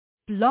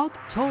Blog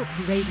Talk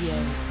Radio.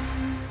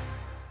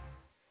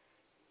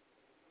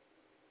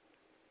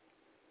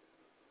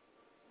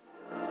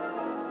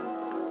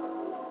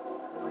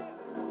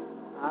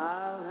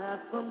 I've had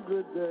some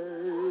good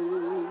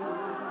days.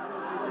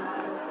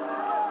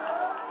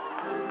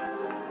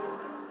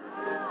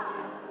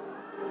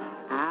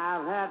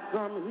 I've had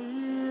some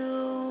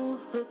hills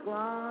to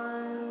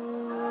climb.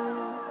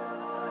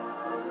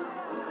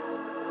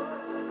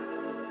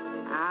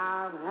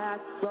 I've had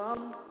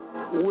some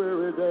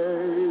weary days.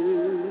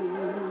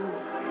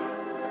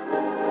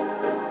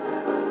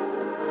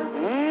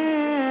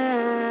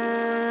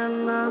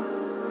 And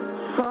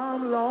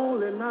some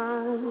lonely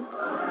nights.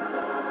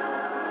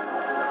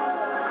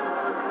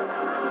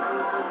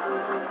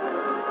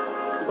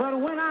 But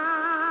when I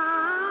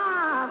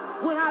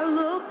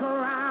look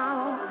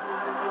around,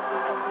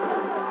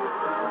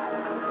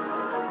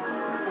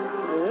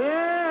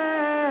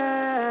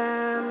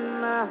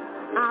 and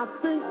I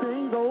think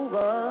things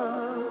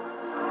over,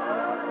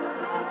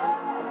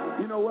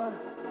 you know what?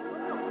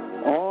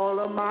 All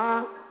of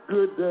my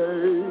good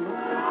days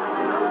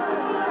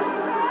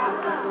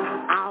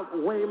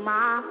outweigh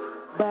my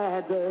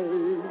bad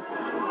days.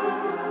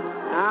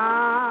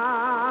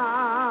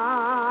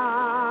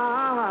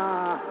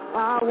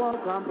 I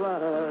won't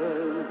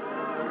complain.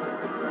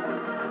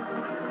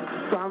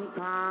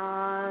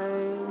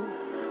 Sometimes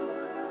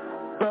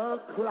the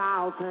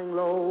clouds hang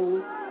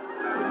low.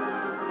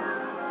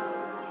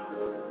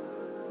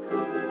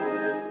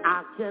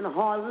 I can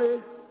hardly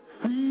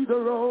see the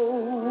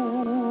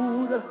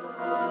road.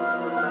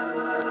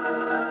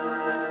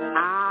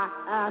 I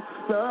ask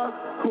the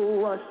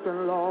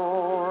question,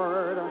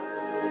 Lord,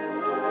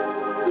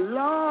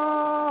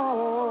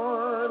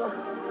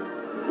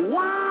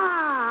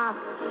 why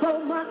so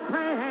much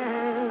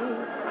pain?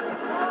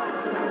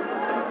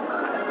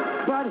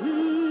 But He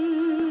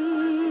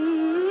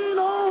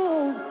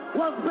knows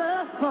what's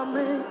best for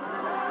me.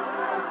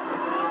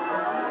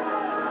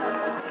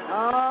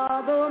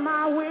 Although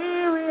my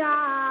weary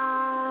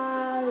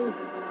eyes,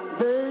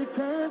 they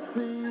can't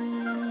see.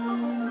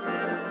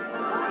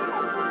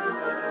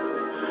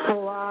 So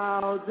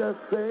I'll just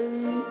say,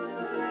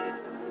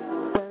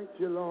 thank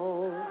you,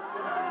 Lord.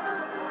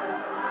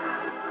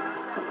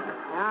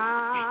 I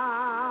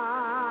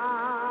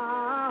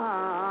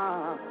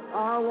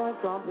won't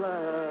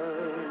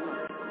complain.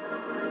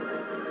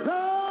 God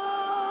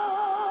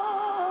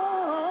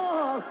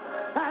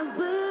has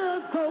been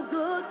so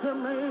good to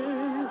me.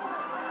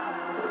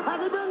 Has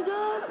He been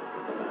good?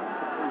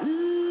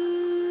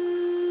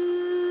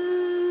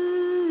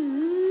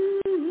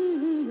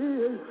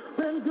 He's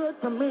been good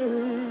to me.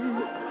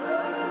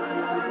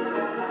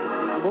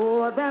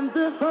 More than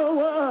this whole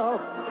world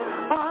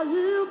or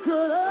you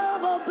could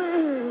ever be.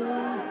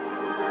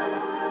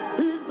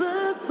 He's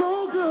been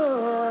so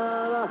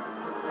good.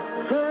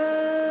 Tell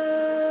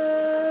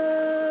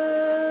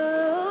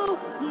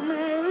me,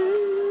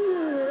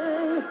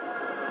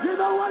 you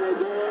know what He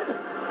did?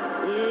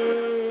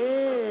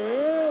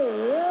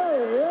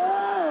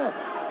 Yeah,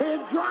 it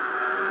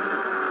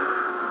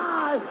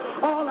dried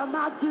all of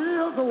my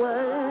tears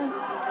away.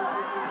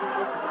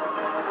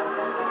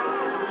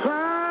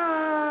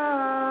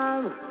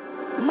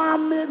 My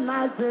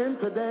midnight's in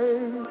today,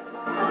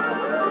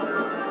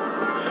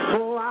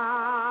 so I'll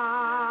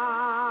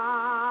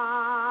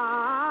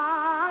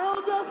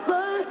just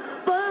say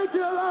thank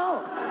you,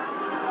 Lord.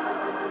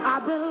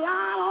 I've been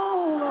lied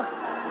on,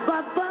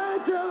 but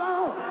thank you,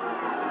 Lord.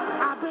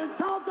 I've been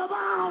talked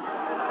about,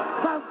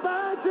 but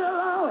thank you,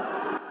 Lord.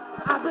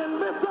 I've been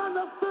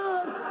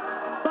misunderstood,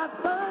 but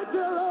thank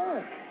you,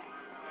 Lord.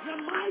 You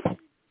might.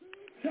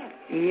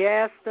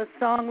 Yes, the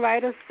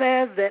songwriter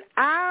says that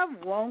I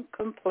won't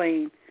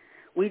complain.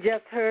 We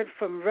just heard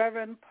from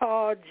Reverend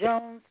Paul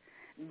Jones.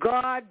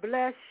 God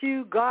bless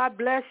you, God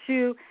bless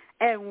you,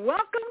 and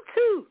welcome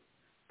to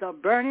the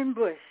Burning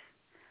Bush.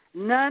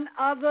 None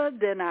other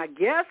than our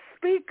guest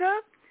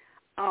speaker,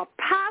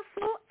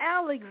 Apostle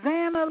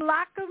Alexander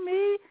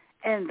Lockamy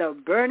and the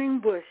Burning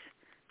Bush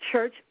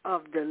Church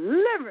of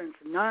Deliverance,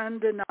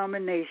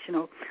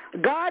 non-denominational.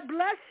 God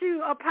bless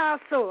you,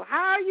 Apostle.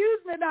 How are you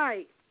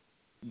tonight?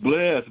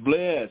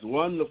 Blessed,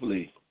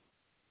 wonderfully.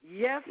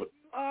 Yes, you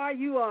are.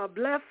 You are a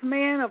blessed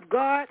man of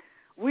God.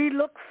 We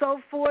look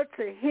so forward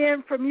to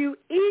hearing from you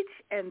each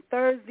and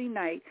Thursday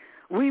night.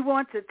 We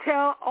want to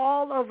tell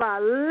all of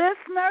our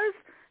listeners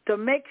to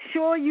make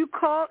sure you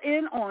call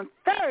in on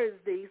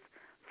Thursdays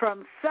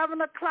from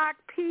 7 o'clock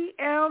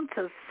p.m.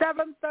 to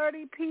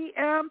 7:30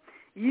 p.m.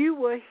 You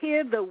will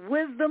hear the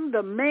wisdom,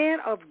 the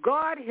man of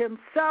God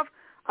himself,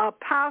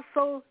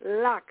 Apostle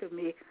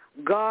Lockamy.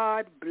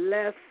 God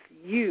bless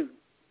you.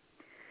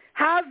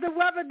 How's the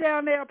weather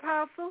down there,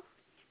 Apostle?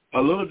 A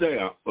little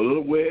down, a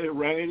little wet,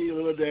 rainy, a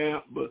little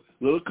damp, but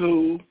a little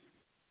cool.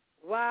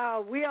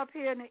 Wow, we up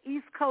here in the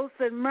East Coast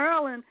in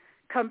Maryland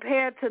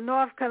compared to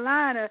North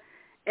Carolina,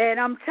 and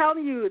I'm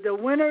telling you, the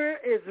winter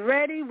is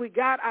ready. We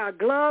got our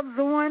gloves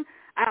on,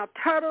 our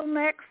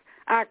turtlenecks,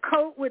 our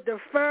coat with the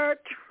fur.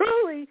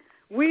 Truly,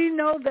 we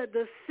know that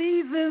the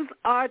seasons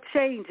are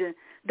changing.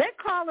 They're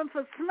calling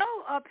for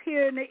snow up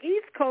here in the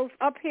East Coast,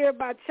 up here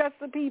by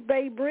Chesapeake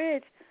Bay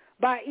Bridge,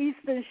 by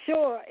Eastern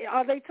Shore.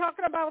 Are they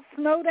talking about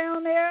snow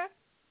down there?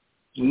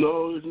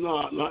 No, it's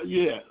not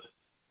yet.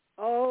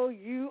 Oh,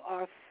 you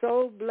are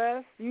so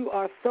blessed. You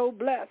are so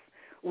blessed.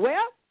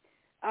 Well,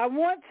 I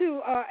want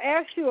to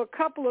ask you a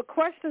couple of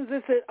questions.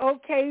 Is it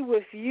okay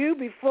with you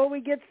before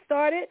we get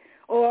started,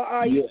 or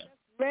are you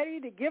ready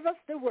to give us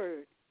the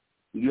word?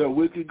 Yeah,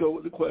 we can go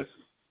with the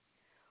question.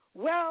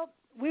 Well,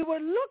 we were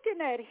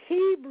looking at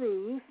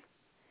Hebrews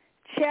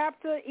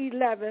chapter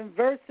 11,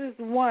 verses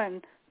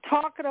 1,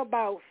 talking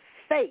about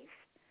faith.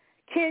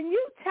 Can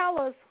you tell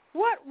us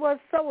what was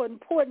so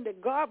important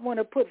that God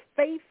wanted to put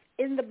faith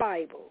in the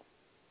Bible?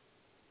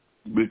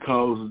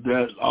 Because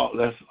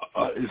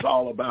it's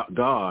all about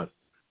God.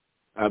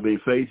 I mean,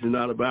 faith is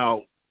not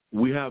about,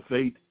 we have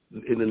faith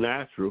in the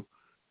natural,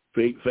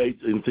 faith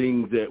in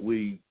things that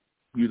we,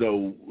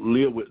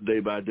 live with day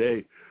by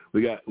day.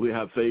 We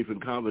have faith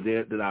and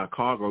confidence that our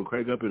car going to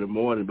crank up in the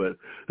morning, but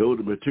those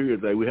are material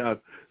things. We have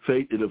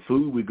faith in the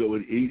food we go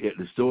and eat at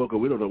the store because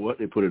we don't know what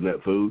they put in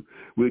that food.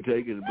 We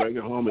take it and bring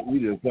it home and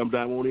eat it, and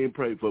sometimes won't even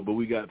pray for it, but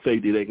we got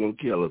faith that it ain't going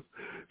to kill us.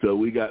 So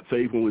we got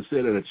faith when we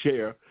sit in a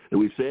chair, and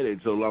we said it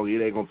so long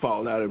it ain't going to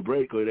fall out and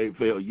break or it ain't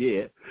failed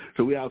yet.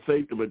 So we have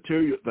faith in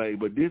material thing,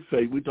 but this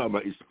faith we talking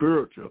about is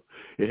spiritual.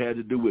 It had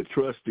to do with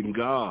trusting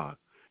God.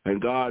 And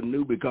God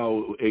knew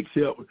because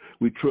except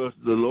we trust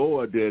the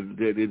Lord, that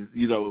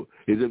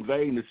it's in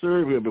vain to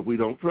serve him if we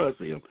don't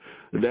trust him.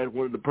 And that's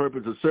one of the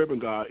purposes of serving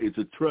God is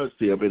to trust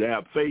him and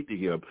have faith in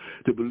him,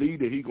 to believe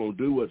that he's going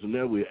to do us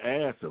whenever we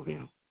ask of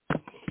him.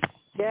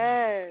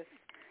 Yes.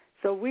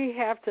 So we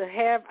have to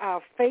have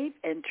our faith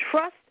and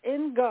trust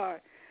in God.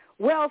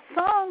 Well,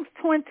 Psalms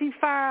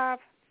 25:5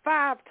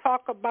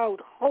 talk about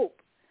hope.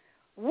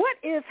 What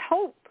is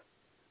hope?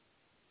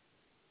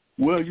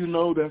 Well,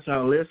 that's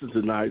our lesson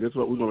tonight. That's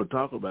what we're going to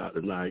talk about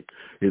tonight.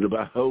 It's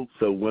about hope.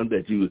 So one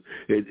that you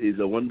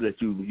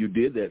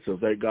did that. So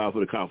thank God for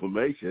the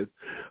confirmation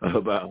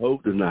about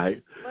hope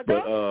tonight. But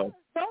don't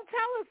tell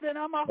us then.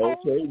 I'm a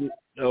hope. Okay.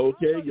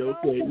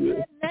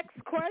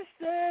 Next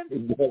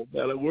question.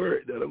 That'll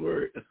work.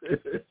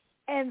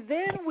 And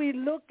then we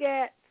look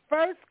at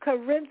 1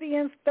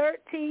 Corinthians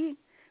 13,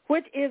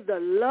 which is the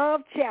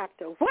love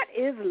chapter. What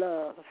is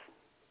love?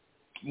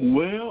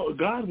 Well,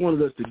 God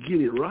wanted us to get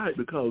it right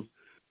because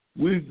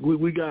we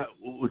got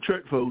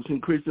church folks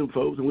and Christian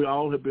folks, and we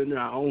all have been there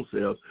our own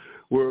selves,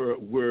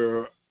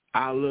 where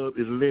our love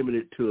is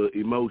limited to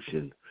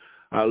emotion.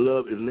 Our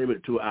love is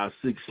limited to our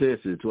six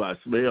senses, to our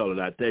smell and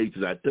our taste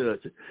and our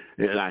touch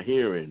and our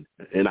hearing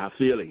and our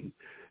feeling.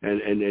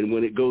 And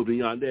when it goes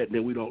beyond that,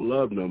 then we don't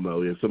love no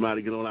more. If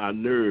somebody get on our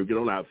nerve, get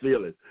on our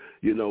feelings,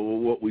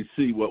 what we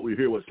see, what we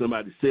hear, what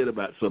somebody said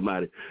about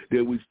somebody,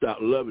 then we stop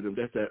loving them.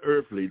 That's that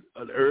earthly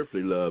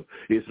love.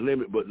 It's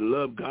limited, but the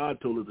love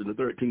God told us in the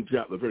 13th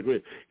chapter of 1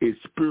 Corinthians is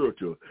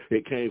spiritual.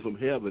 It came from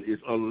heaven.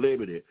 It's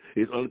unlimited.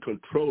 It's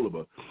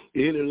uncontrollable.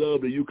 Any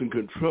love that you can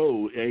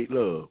control ain't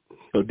love.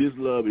 So this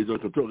love is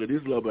uncontrollable.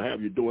 This love will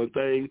have you doing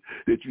things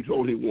that you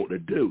don't even want to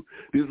do.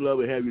 This love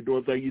will have you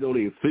doing things you don't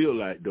even feel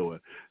like doing.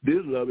 This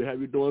love will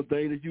have you doing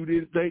things that you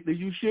didn't think that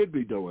you should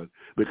be doing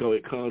because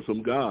it comes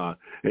from God,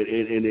 and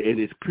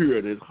it's pure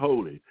and it's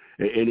holy,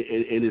 and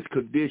it's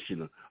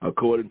conditional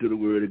according to the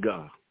word of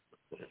God.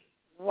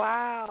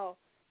 Wow.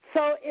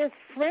 So is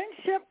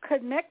friendship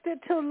connected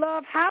to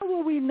love? How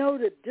will we know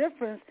the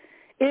difference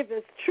if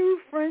it's true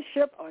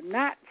friendship or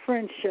not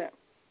friendship?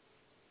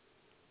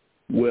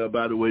 Well,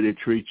 by the way they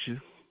treat you.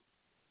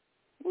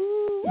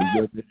 Ooh,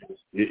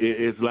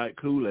 it's like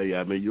Kool-Aid.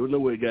 I mean, you'll know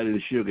where it got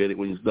any sugar in it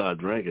when you start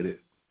drinking it.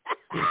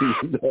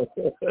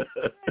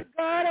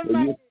 God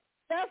Almighty.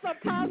 That's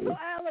Apostle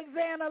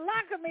Alexander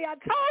Lockerbie. I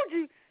told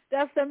you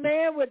that's the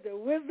man with the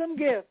wisdom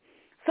gift.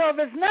 So if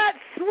it's not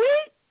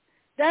sweet,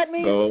 that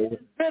means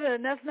it's bitter,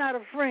 and that's not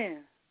a friend.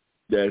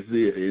 That's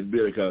it. It's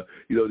bitter because,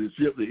 the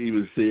scripture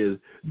even says,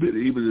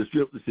 the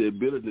scripture says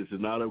bitterness is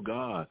not of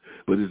God,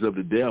 but it's of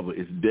the devil.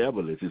 It's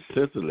devilish. It's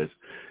senseless.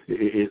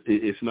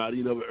 It's not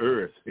even of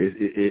earth.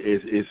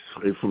 It's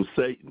from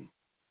Satan.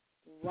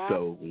 Wow.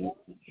 So,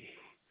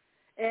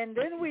 and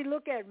then we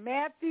look at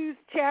Matthew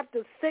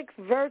chapter 6,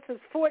 verses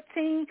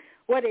 14,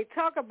 where they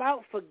talk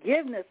about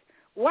forgiveness.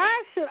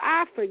 Why should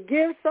I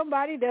forgive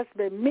somebody that's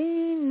been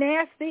mean,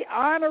 nasty,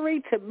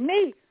 ornery to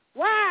me?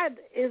 Why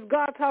is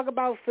God talking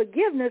about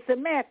forgiveness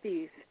in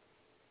Matthew?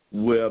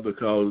 Well,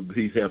 because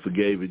he has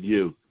forgiven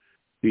you.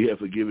 He has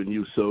forgiven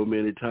you so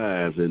many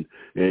times, and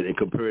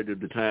compared to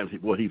the times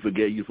what he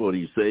forgave you for,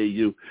 he saved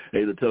you,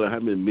 and to tell how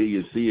many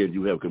million sins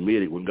you have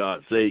committed when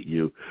God saved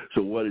you.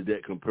 So what is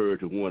that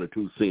compared to one or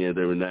two sins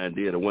every now and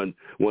then, or one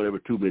every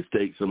two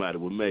mistakes somebody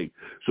will make?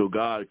 So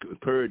God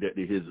compared that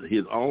to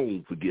his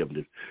own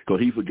forgiveness, because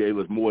he forgave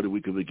us more than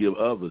we can forgive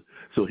others.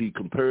 So he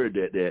compared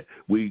that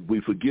we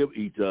forgive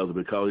each other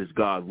because it's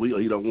God's will.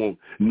 He don't want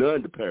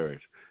none to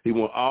perish. He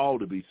wants all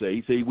to be saved.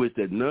 He said he wished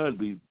that none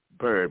be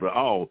perish, but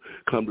all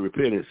come to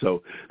repentance.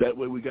 So that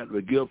way we got to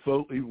forgive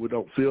folks, even if we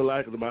don't feel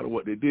like it, no matter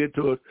what they did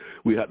to us.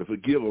 We have to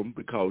forgive them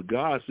because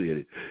God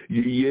said it.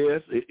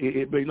 Yes,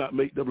 it may not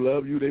make them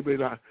love you. They may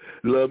not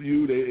love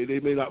you. They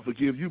may not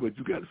forgive you, but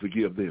you got to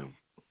forgive them.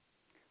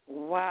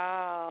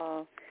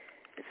 Wow.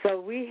 So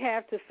we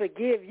have to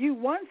forgive. You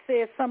once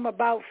said something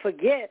about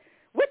forget.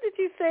 What did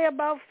you say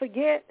about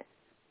forget?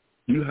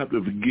 You have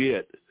to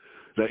forget.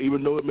 Now,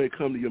 even though it may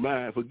come to your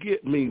mind,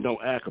 forget means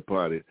don't act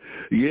upon it.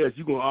 Yes,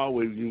 you're going to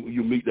always,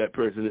 you meet that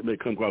person, it may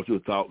come across your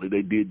thought that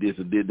they did this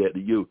and did that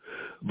to you,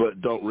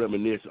 but don't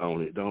reminisce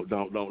on it.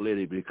 Don't let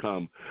it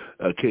become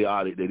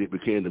chaotic, that it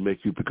begin to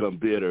make you become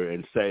bitter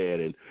and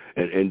sad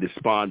and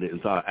despondent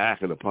and start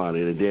acting upon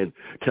it and then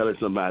telling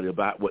somebody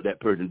about what that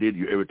person did to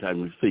you every time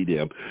you see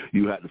them.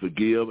 You have to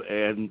forgive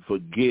and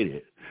forget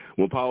it.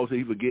 When Paul said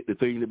he forget the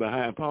things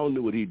behind, Paul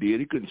knew what he did.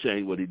 He couldn't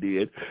change what he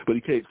did, but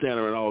he can't stand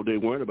around all day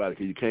worrying about it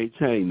because you can't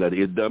change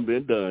nothing. It's done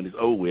been done. It's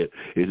over with.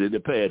 It's in the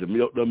past. The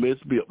milk done been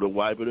spilled. To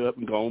wipe it up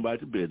and go on back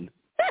to business.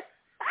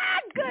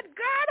 Good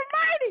God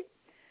Almighty.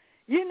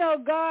 You know,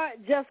 God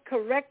just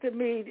corrected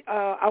me.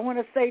 I want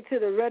to say to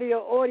the radio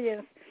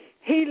audience,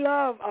 he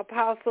loved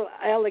Apostle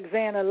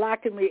Alexander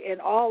Lockamy and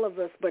all of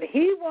us, but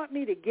he want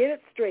me to get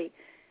it straight.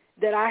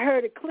 That I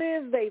heard it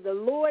clear as day. The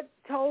Lord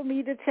told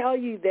me to tell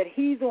you that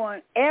he's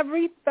on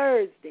every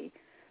Thursday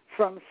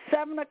from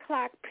 7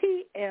 o'clock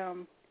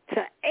p.m.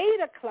 to 8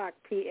 o'clock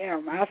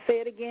p.m. I'll say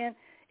it again.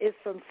 It's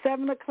from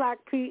 7 o'clock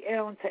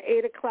p.m. to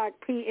 8 o'clock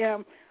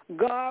p.m.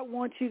 God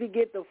wants you to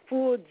get the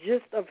full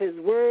gist of his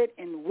word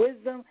and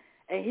wisdom,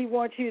 and he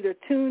wants you to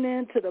tune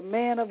in to the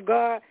man of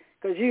God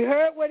because you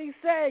heard what he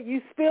said.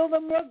 You spill the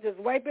milk, just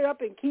wipe it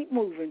up and keep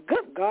moving.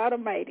 Good God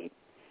Almighty.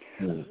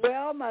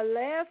 Well, my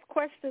last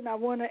question I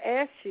want to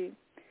ask you,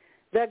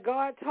 that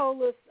God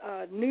told us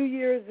New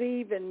Year's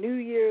Eve and New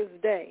Year's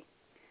Day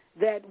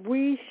that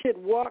we should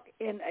walk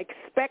in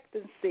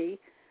expectancy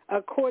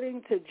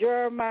according to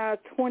Jeremiah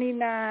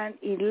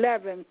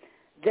 29:11,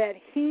 that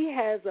he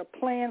has a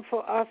plan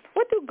for us.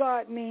 What do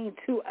God mean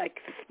to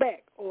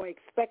expect or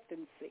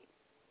expectancy?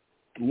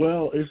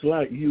 Well, it's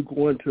like you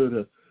going to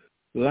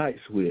the light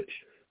switch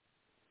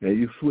and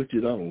you switch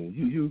it on.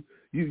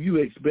 You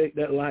expect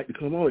that light to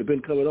come on. It's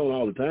been coming on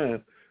all the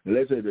time.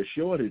 Unless there's a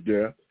shortage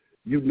there,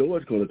 you know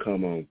it's going to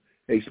come on.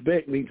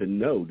 Expect means to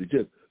know, to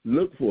just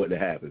look for it to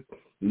happen.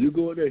 When you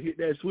go in there and hit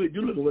that switch,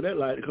 you're looking for that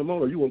light to come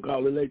on, or you won't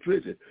call it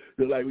electricity.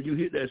 Just like when you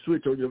hit that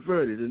switch on your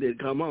furnace and then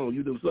come on,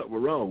 you do something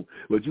wrong.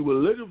 But you were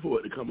looking for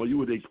it to come on. You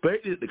would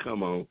expect it to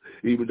come on,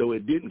 even though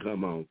it didn't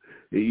come on.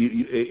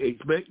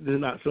 Expecting is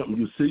not something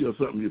you see or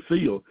something you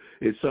feel.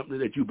 It's something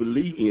that you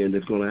believe in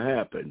that's going to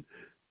happen.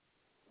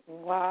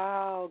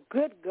 Wow.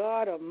 Good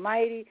God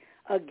Almighty.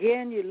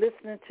 Again, you're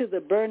listening to The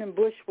Burning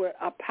Bush with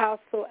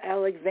Apostle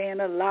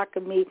Alexander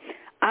Lockamy.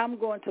 I'm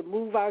going to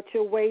move out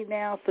your way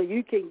now so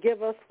you can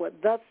give us what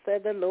thus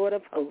said the Lord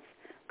of hosts.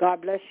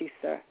 God bless you,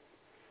 sir.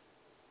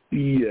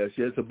 Yes,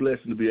 it's a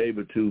blessing to be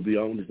able to be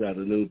on this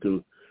afternoon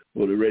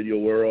for the radio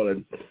world.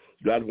 And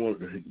God wanted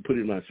to put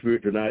in my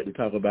spirit tonight to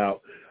talk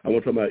about, I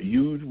want to talk about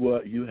use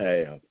what you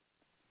have.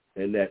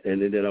 And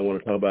then I want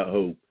to talk about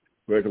hope.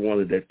 First, I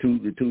wanted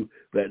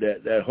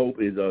that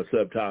hope is a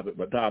subtopic,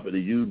 but topic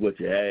is use what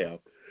you have.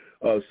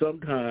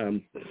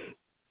 Sometimes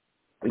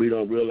we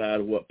don't realize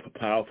what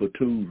powerful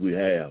tools we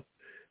have.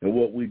 And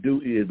what we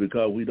do is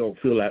because we don't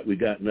feel like we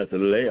got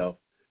nothing left.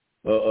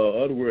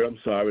 Other word, I'm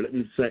sorry, let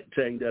me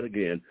change that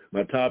again.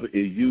 My topic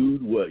is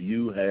use what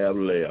you have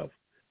left.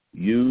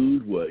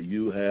 Use what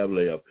you have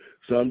left.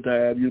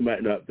 Sometimes you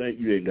might not think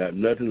you ain't got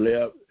nothing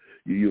left.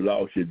 You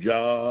lost your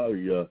job,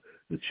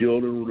 the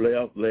children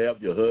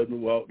left, your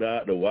husband walked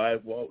out, the wife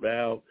walked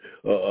out,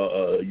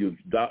 your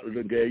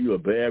doctor gave you a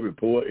bad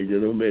report, and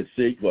you've been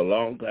sick for a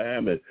long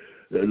time, and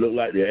it looked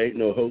like there ain't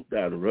no hope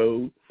down the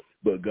road.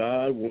 But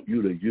God wants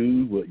you to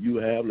use what you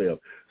have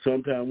left.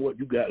 Sometimes what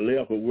you got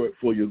left will work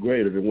for you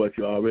greater than what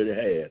you already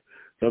had.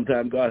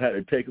 Sometimes God had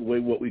to take away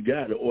what we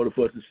got in order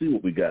for us to see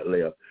what we got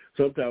left.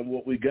 Sometimes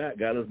what we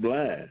got us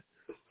blind.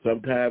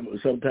 Sometimes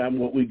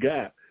what we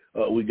got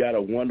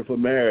a wonderful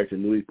marriage,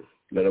 and we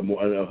got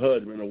a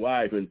husband and a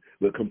wife, and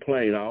we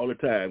complain all the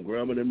time,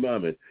 grumbling and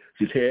mumbling.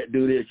 She can't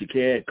do this, she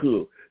can't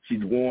cook, she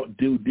won't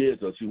do this,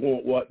 or she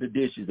won't wash the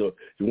dishes, or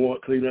she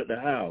won't clean up the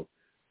house.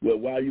 Well,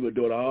 while you were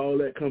doing all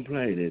that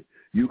complaining,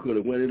 you could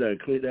have went in there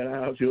and cleaned that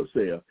house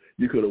yourself.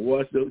 You could have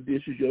washed those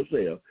dishes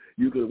yourself.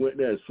 You could have went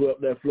there and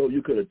swept that floor.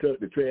 You could have took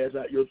the trash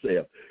out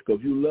yourself.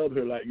 Because you love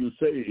her like you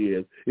say it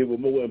is. It was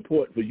more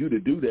important for you to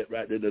do that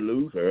right than to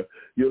lose her.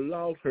 You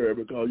lost her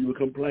because you were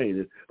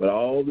complaining. But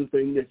all the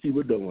things that she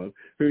was doing,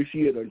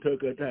 she had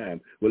took her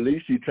time. Well, at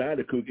least she tried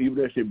to cook. Even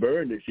if she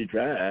burned it, she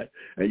tried.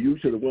 And you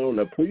should have gone and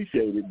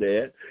appreciated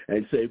that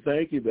and say,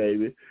 thank you,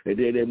 baby. And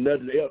then if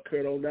nothing else,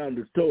 turn on down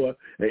to the store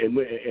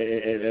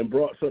and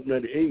brought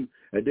something to eat.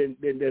 And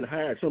then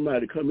hire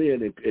somebody to come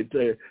in and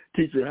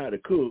teach her how to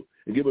cook.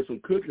 and give her some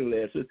cooking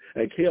lessons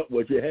and kept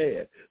what you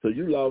had. So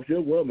you lost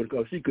your woman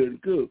because she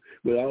couldn't cook,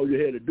 but all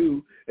you had to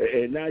do,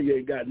 and now you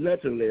ain't got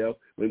nothing left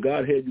when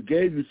God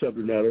gave you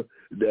something other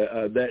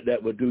that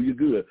would do you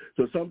good.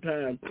 So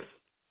sometimes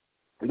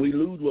we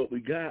lose what we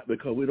got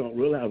because we don't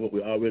realize what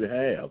we already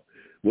have.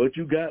 What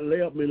you got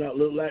left may not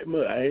look like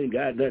much. I ain't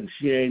got nothing.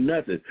 She ain't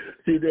nothing.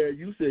 See there,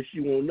 you said she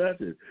won't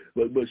nothing,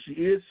 but she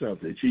is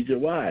something. She's your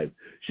wife.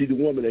 She's the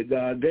woman that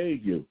God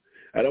gave you.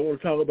 I don't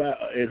want to talk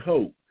about in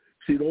hope.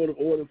 See, in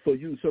order for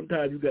you,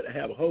 sometimes you got to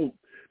have hope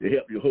to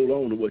help you hold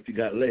on to what you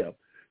got left.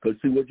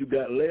 Because see, what you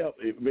got left,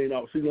 it may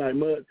not seem like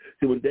much.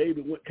 See, when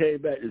David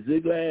came back to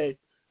Ziklag,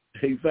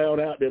 he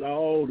found out that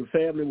all the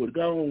family was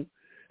gone,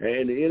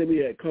 and the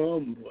enemy had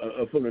come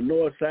from the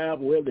north, south,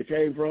 wherever they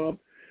came from.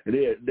 And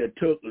they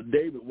took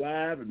David's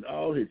wife and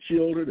all his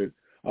children and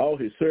all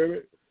his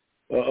servants.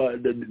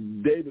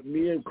 David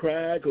men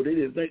cried because they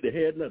didn't think they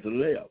had nothing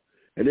left.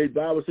 And the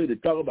Bible said they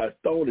talk about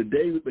stoning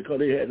David because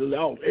they had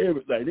lost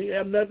everything. They didn't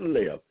have nothing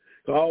left.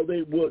 So all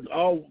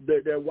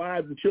their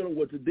wives and children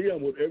were to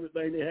them with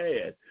everything they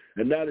had.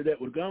 And now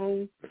that was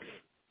gone,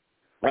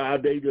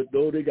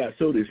 they got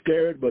so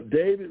discouraged. But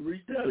David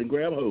reached out and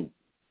grabbed hope.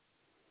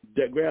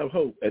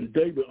 And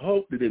David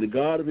hoped in the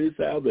God of his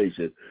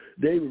salvation.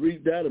 David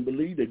reached out and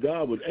believed that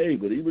God was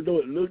able. Even though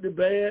it looked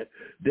bad,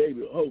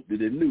 David hoped that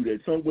and knew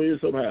that some way or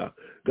somehow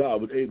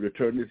God was able to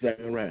turn this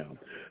thing around.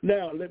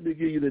 Now, let me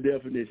give you the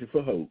definition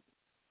for hope.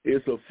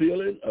 It's a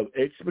feeling of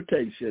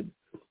expectation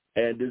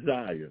and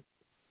desire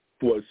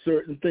for a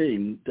certain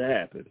thing to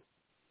happen.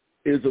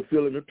 It's a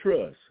feeling of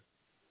trust,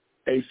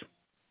 a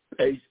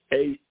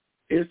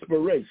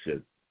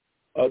inspiration,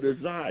 a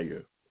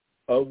desire,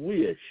 a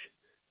wish,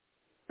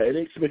 an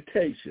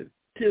expectation,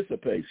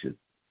 anticipation,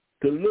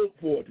 to look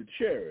forward, to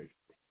cherish,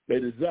 a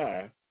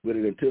desire with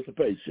an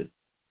anticipation,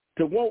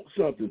 to want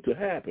something to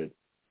happen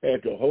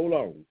and to hold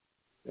on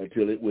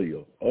until it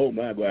will. Oh,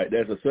 my God,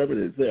 that's a sermon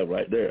in itself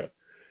right there.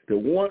 To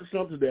want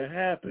something to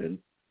happen,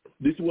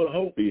 this is what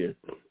hope is.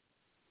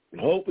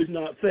 Hope is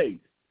not faith,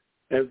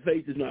 and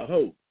faith is not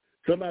hope.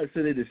 Somebody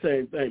said they're the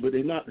same thing, but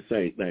they're not the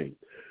same thing.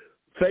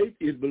 Faith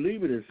is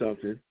believing in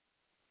something.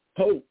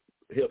 Hope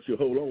helps you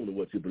hold on to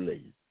what you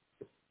believe.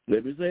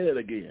 Let me say that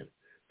again.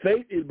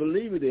 Faith is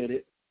believing in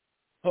it.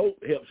 Hope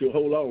helps you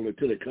hold on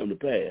until it comes to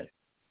pass.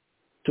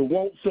 To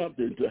want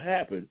something to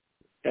happen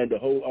and to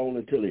hold on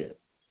until it.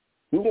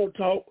 We're going to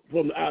talk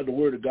from out of the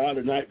Word of God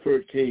tonight,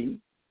 1 Kings,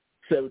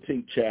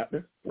 17th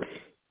chapter,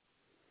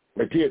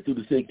 10 through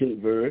the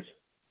 16th verse.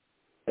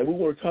 And we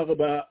want to talk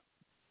about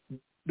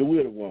the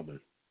widow woman.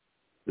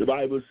 The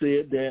Bible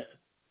said that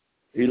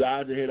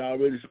Elijah had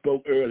already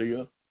spoke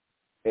earlier,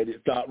 and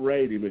it stopped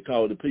raining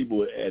because the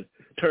people had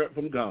turned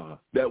from God.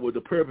 That was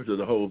the purpose of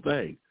the whole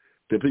thing.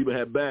 The people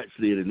had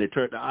backslid, and they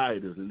turned to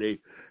idols, and they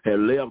had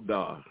left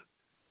God.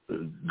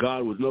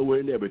 God was nowhere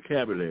in their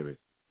vocabulary.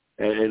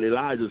 And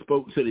Elijah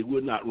spoke and said it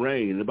would not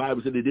rain. The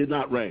Bible said it did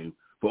not rain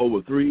for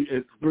over 3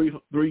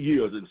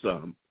 years and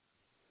some.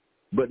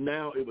 But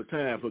now it was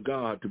time for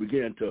God to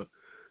begin to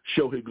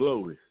show his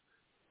glory.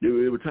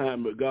 It was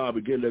time that God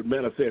began to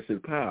manifest his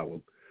power.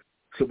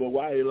 So, but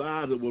while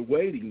Elijah was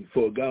waiting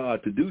for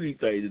God to do these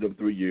things in them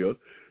 3 years,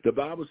 the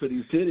Bible said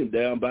he sent him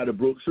down by the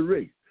brook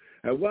Cherit.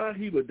 And while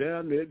he was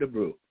down there at the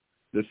brook,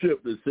 the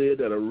scripture said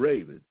that a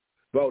raven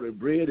brought him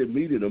bread and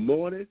meat in the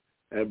morning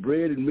and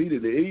bread and meat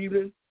in the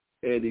evening,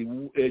 and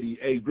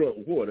he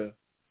drank water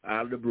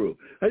out of the brook.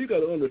 Now, you got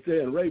to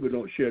understand, raven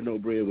don't share no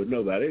bread with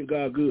nobody. Ain't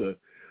God good?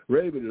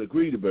 Raven is a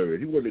greedy bird.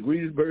 He was the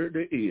greediest bird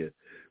there is.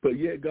 But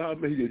yet God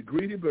made this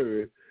greedy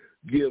bird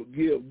give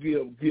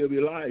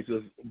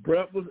Elijah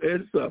breakfast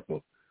and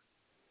supper,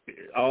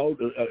 all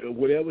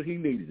whatever he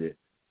needed it.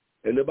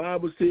 And the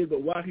Bible says,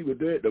 but while he was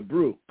there at the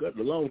brook, cut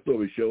the long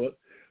story short,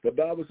 the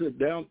Bible says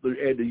down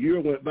and the year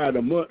went by,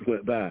 the month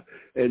went by,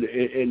 and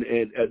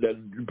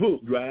the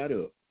brook dried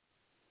up.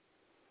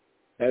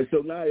 And so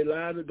now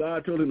Elijah,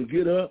 God told him to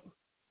get up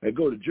and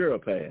go to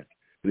Zarephath,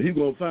 and he's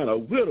going to find a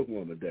widow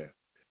woman there.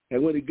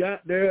 And when he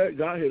got there,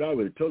 God had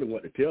already told him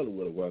what to tell the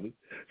widow woman.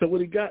 So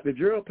when he got to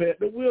Zarephath,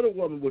 the widow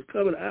woman was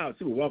coming out.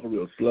 She was walking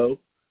real slow.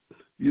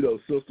 You know,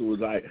 sister was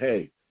like,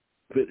 hey,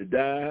 I'm fit to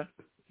die.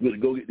 I'm going to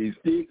go get these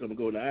sticks. I'm going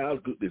to go in the house,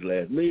 cook this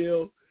last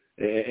meal,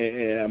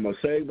 and I'm going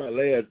to sing my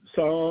last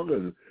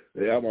song,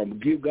 and I'm going to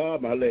give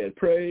God my last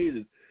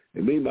praise,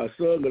 and me and my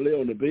son going to lay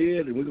on the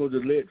bed, and we're going to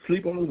just let it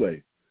sleep on the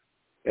way.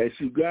 And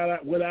she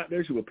went out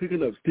there. She was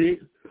picking up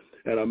sticks,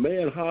 and a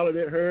man hollered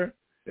at her,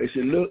 and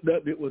she looked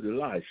up. It was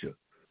Elisha.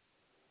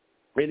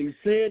 And he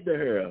said to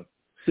her,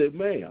 said,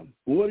 ma'am,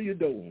 what are you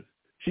doing?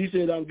 She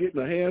said, I'm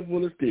getting a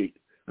handful of sticks.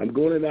 I'm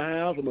going in the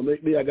house. I'm going to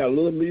make me, I got a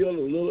little meal, a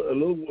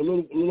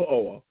little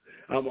oil.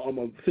 I'm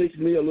going to fix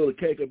me a little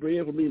cake of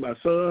bread for me and my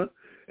son,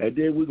 and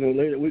then we're going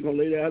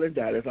to lay down and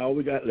die. That's all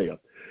we got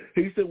left.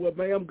 He said, well,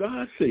 ma'am,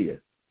 God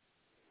said.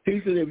 He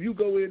said, if you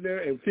go in there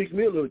and fix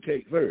me a little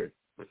cake first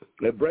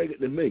and bring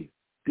it to me,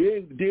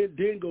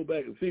 then go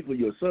back and fix for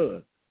your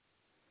son.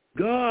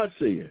 God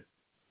said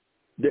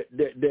that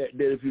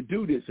if you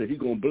do this, he's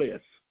going to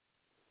bless.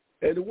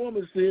 And the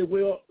woman said,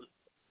 well,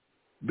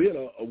 being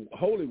a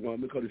holy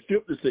woman, because the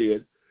scripture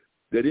said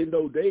that in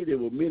those days there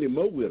were many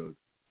more widows.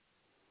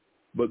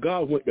 But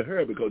God went to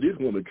her because this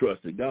woman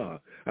trusted God.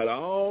 Out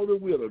of all the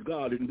widows,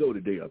 God didn't go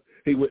to them.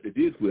 He went to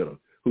this widow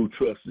who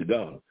trusted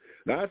God.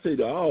 Now, I say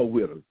to all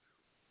widows,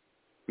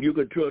 you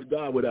can trust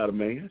God without a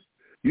man.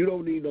 You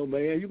don't need no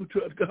man. You can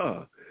trust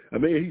God. I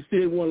mean, he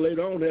still one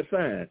later on, that's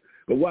fine.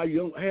 But while you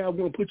don't have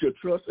one, put your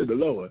trust in the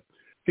Lord.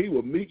 He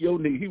will meet your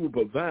need. He will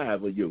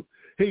provide for you.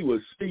 He will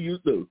see you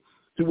through.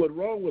 See, what's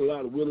wrong with a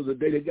lot of widows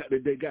today,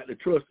 they got the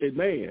trust in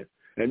man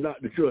and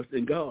not the trust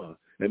in God.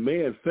 And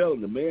man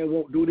failing. The man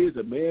won't do this,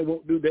 the man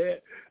won't do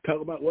that.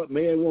 Talk about what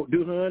man won't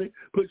do, honey.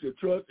 Put your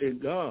trust in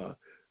God,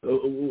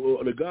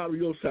 the God of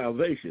your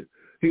salvation.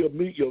 He'll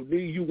meet your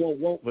need. You won't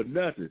want for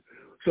nothing.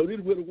 So this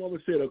widow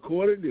woman said,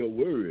 according to your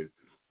word.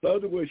 In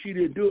other words, she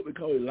didn't do it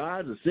because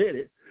Elijah said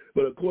it,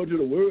 but according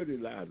to the word of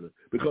Elijah,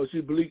 because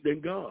she believed in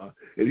God.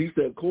 And he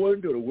said,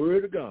 according to the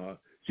word of God,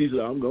 she said,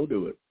 I'm going to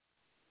do it.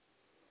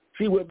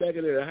 She went back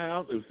into the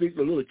house and fixed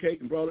a little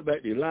cake and brought it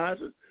back to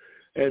Elijah.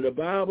 And the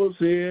Bible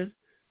says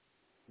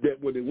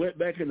that when they went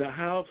back in the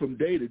house from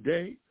day to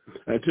day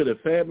until the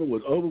famine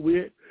was over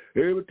with,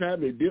 every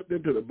time they dipped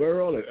into the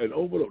barrel and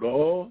opened up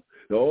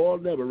the oil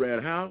never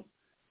ran out,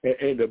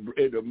 and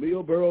the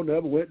meal barrel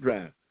never went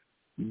dry.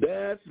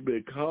 That's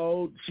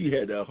because she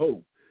had a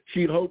hope.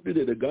 She hoped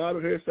that the God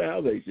of her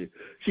salvation.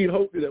 She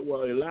hoped that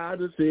what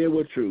Elijah said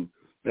was true.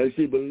 And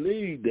she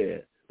believed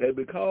that. And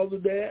because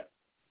of that,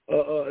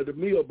 the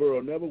meal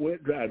barrel never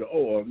went dry. The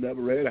oil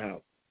never ran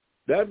out.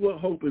 That's what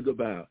hope is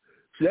about.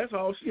 See, that's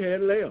all she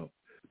had left.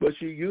 But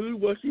she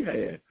used what she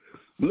had.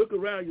 Look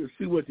around you and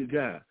see what you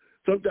got.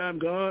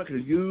 Sometimes God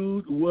can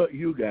use what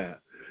you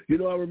got. You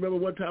know, I remember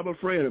one time a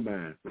friend of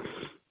mine,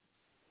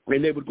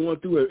 and they were going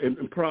through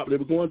they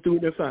were going through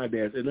their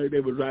finance, and they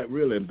were like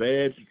really in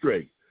bad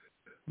straits.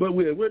 But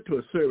we went to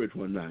a service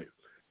one night,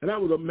 and I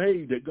was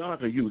amazed that God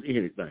can use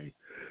anything.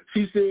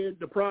 She said,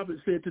 the prophet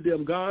said to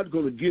them, God's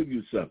going to give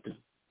you something,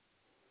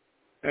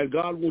 and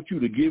God wants you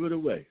to give it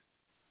away.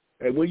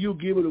 And when you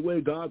give it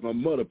away, God's going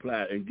to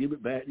multiply it and give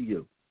it back to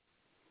you.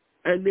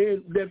 And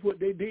then that's what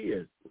they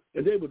did.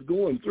 And they was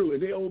going through,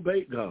 and they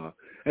obeyed God.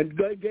 And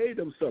God gave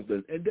them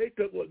something. And they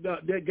took what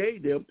God they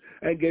gave them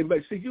and gave back.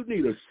 See, you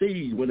need a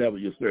seed whenever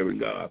you're serving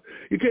God.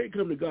 You can't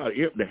come to God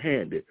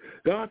empty-handed.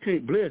 God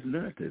can't bless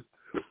nothing.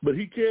 But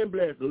he can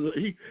bless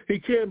he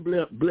can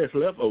bless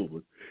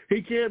leftovers.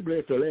 He can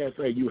bless the last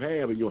thing you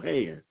have in your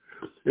hand.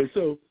 And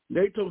so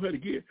they told her to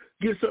get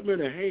something in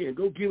her hand,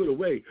 go give it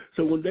away.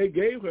 So when they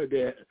gave her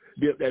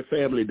that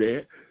family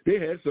that, they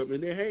had something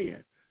in their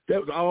hand. That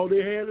was all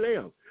they had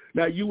left.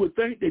 Now, you would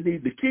think they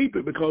need to keep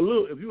it because,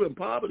 look, if you're in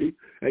poverty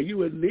and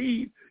you're in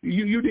need,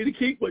 you need to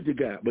keep what you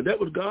got. But that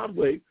was God's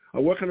way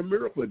of working a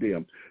miracle for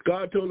them.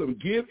 God told them,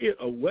 give it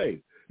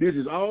away. This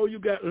is all you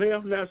got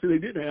left now, so they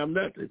didn't have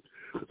nothing.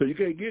 So you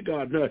can't give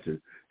God nothing.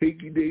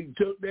 They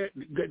took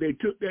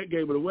that,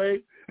 gave it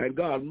away, and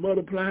God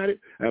multiplied it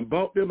and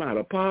brought them out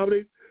of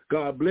poverty.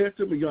 God blessed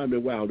them beyond their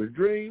wildest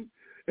dream,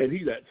 and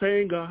he's that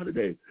same God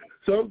today.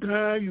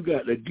 Sometimes you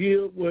got to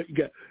give what you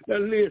got. Now,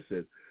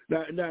 listen.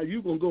 Now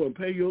you're going to go and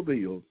pay your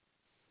bills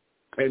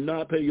and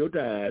not pay your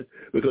tithes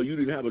because you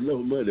didn't have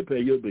enough money to pay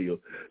your bill.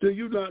 Do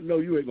you not know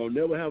you ain't going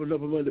to never have enough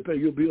money to pay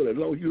your bill as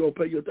long as you don't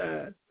pay your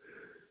tithes?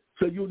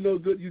 So you know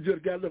good you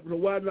just got enough. So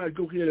why not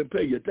go ahead and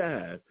pay your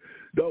tithes?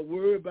 Don't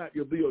worry about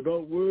your bill.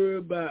 Don't worry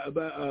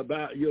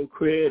about your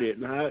credit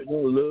and how it's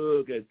going to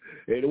look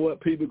and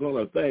what people are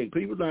going to think.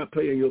 People not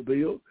paying your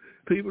bill.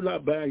 People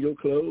not buying your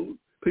clothes.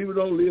 People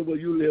don't live where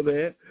you live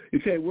at. You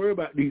can't worry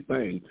about these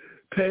things.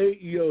 Pay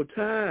your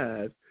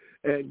tithes.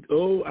 And,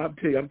 I'm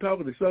telling you, I'm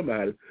talking to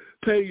somebody.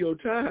 Pay your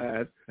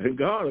tithes, and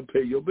God will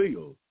pay your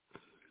bills.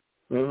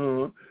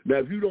 Now,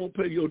 if you don't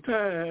pay your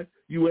tithes,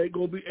 you ain't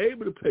going to be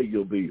able to pay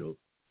your bills.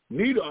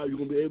 Neither are you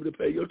going to be able to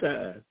pay your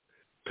tithes.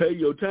 Pay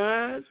your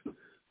tithes.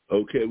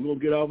 Okay, we're going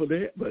to get off of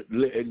that,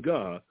 and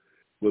God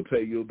will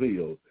pay your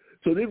bills.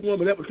 So this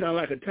woman, that was kind of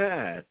like a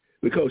tithe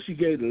because she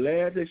gave the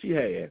last that she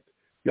had.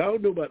 Y'all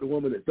know about the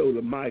woman that threw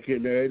the mic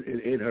in there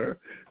in her.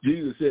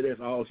 Jesus said that's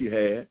all she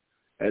had.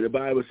 And the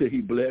Bible said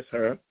he blessed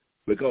her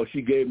because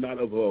she gave not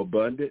of her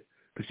abundance,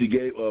 but she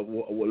gave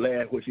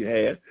last what she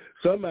had.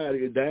 Somebody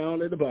is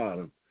down at the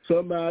bottom.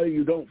 Somebody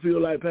you don't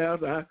feel like,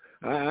 Pastor,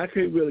 I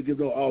can't really give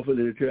no offering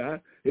to the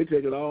church. They're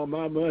taking all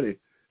my money.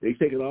 They're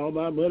taking all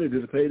my money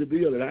just to pay the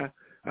bill. And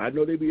I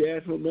know they be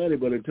asking for money,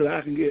 but until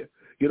I can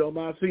get on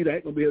my feet, I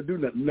ain't going to be able to do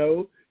nothing.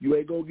 No, you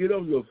ain't going to get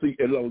on your feet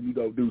as long as you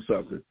don't do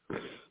something.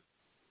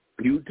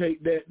 You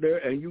take that there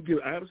and you give.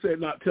 I'm saying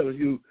not telling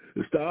you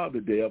to starve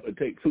to death and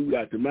take food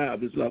out your mouth.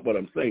 That's not what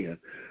I'm saying.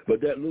 But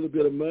that little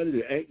bit of money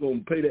that ain't going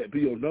to pay that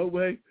bill no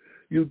way,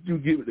 you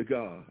give it to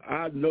God.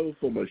 I know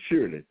from a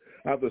surety.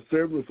 I've been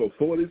serving for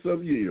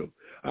 40-some years.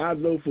 I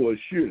know for a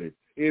surety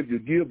if you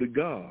give to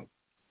God,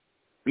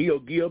 he'll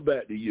give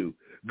back to you.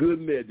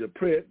 Good measure,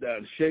 pressed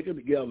down, shaken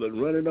together,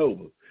 and running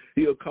over.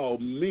 He'll call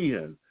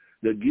men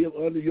to give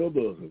under your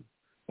bosom.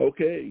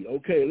 Okay,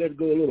 let's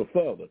go a little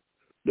further.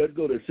 Let's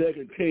go to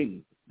 2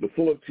 Kings, the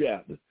 4th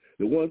chapter,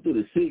 the 1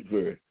 through the 6th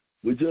verse.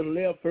 We just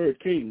left 1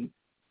 Kings,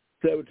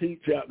 17th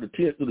chapter,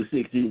 10th through the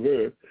 16th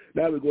verse.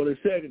 Now we're going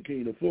to 2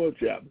 Kings, the 4th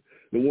chapter,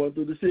 the 1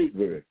 through the 6th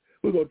verse.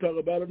 We're going to talk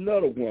about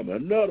another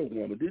woman.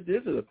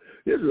 This is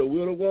a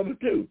widow woman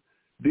too.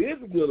 This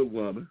widow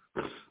woman,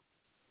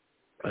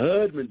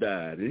 her husband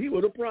died, and he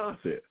was a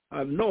prophet,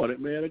 anointed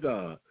man of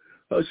God.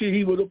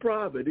 He was a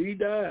prophet. He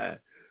died.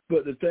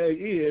 But the thing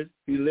is,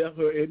 he left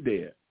her in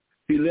debt.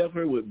 He left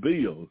her with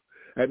bills.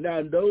 And now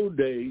in those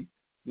days,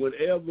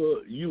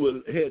 whenever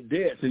you had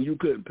debts and you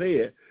couldn't pay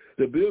it,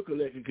 the bill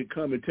collector could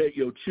come and take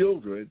your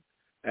children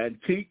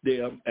and keep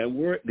them and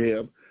work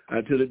them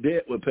until the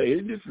debt was paid.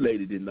 And this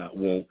lady did not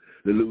want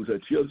to lose her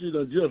children. She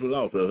done just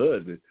lost her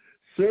husband.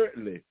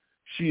 Certainly,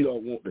 she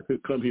don't want to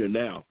come here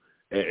now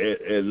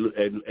and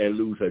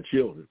lose her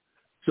children.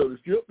 So the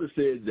scripture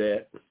says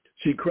that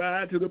she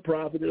cried to the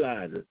prophet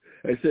Elijah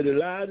and said,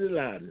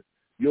 Elijah,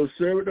 your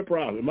servant the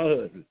prophet, my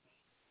husband,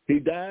 he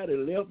died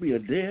and left me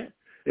in debt,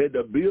 and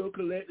the bill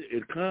collector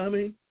is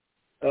coming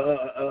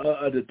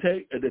to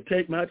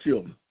take my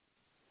children.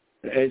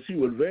 And she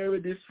was very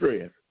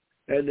distressed.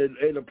 And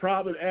the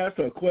prophet asked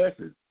her a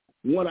question,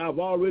 one I've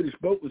already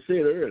spoken,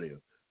 said earlier.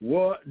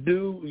 What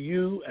do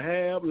you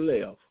have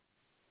left?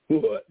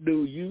 What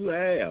do you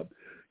have?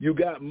 You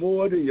got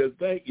more than you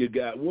think you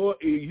got.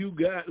 What you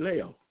got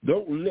left?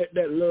 Don't let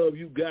that love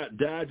you got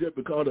die just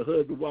because the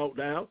husband walked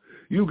out.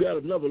 You got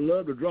another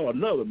love to draw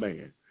another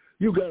man.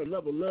 You got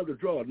another love to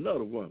draw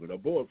another woman, a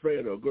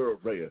boyfriend or a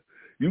girlfriend.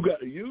 You got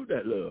to use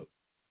that love.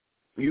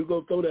 You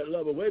go throw that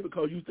love away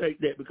because you think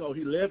that because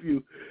he left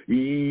you,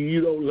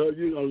 you don't love,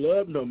 you ain't going to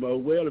love no more.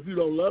 Well, if you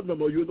don't love no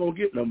more, you're going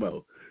to get no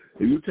more.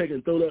 If you take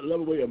and throw that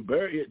love away and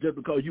bury it just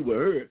because you were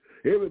hurt,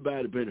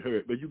 everybody been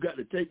hurt. But you got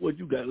to take what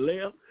you got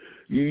left.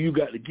 You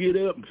got to get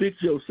up and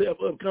fix yourself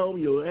up, comb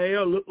your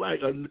hair, look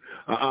like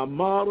a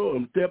model,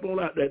 and step on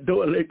out that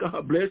door and let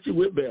God bless you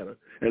with better.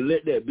 And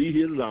let that be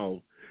his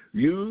law.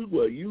 Use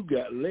what you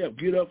got left.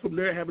 Get up from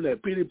there, having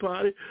that pity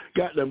party,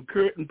 got them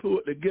curtains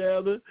put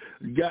together,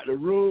 got the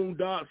room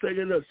dark,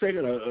 singing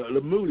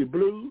the Moody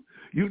Blues.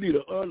 You need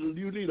to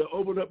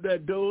open up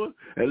that door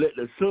and let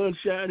the sun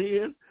shine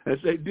in and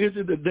say, this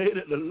is the day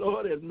that the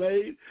Lord has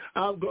made.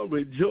 I'm going to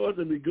rejoice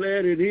and be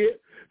glad in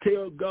it.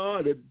 Tell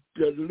God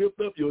to lift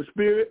up your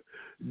spirit,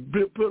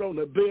 put on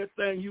the best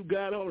thing you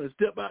got on and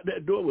step out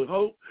that door with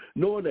hope,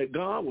 knowing that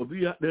God will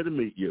be out there to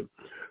meet you.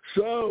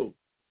 So,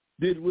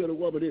 this widow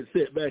woman didn't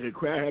sit back and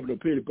cry, having a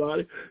pity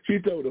party. She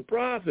told the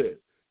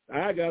prophet,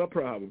 I got a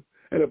problem.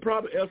 And the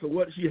prophet asked her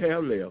what she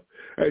had left.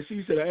 And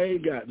she said, I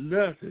ain't got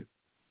nothing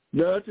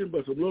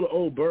but some little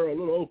old barrel,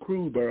 little old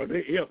crude barrel.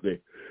 They empty.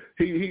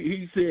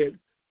 He said,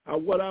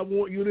 what I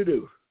want you to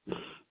do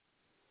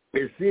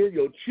is send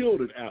your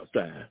children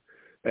outside.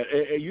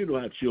 And you know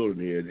how children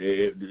is.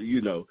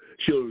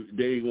 Children,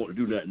 they ain't want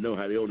to do nothing, know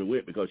how they only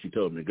went because she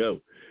told them to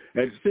go.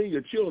 And send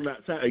your children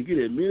outside and get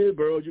as many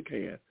barrels you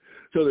can.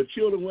 So the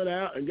children went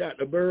out and got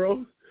the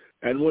burros,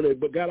 and when they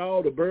got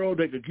all the burros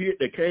they could get,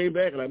 they came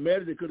back, and I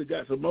imagine they could have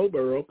got some more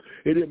burros.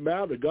 It didn't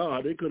matter to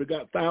God. They could have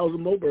got 1,000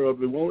 more burros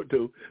if they wanted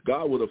to.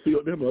 God would have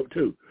filled them up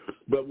too.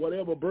 But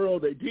whatever burro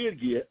they did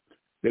get,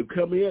 they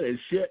come in and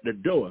shut the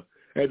door.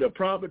 And the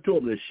prophet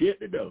told them to shut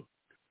the door.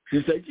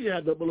 She said she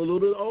had a little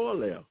bit of oil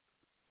left.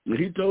 And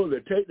he told her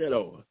to take that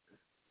oil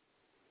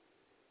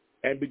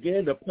and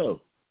began to pour.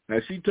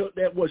 And she took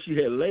that what she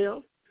had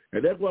left.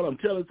 And that's what I'm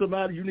telling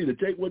somebody. You need to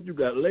take what you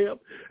got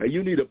left, and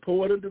you need to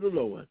pour it into the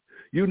Lord.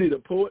 You need to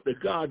pour it to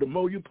God. The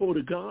more you pour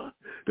to God,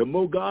 the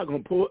more God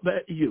going to pour it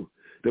back to you.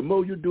 The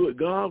more you do it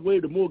God's way,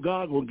 the more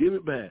God going to give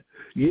it back.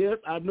 Yes,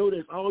 I know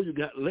that's all you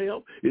got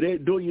left. It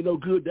ain't doing you no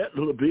good that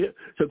little bit.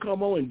 So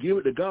come on and give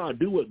it to God.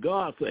 Do what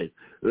God says.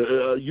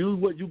 Use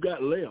what you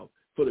got left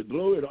for the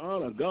glory and the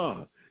honor of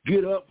God.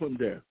 Get up from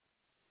there.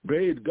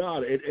 Praise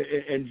God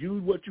and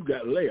use what you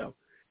got left.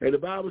 And the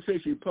Bible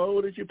says she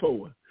poured and she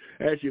poured.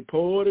 And she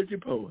poured and she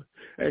poured.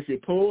 And she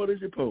poured and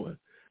she poured.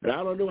 And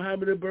I don't know how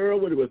many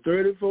barrels, whether it was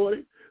 30,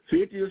 40,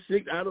 50 or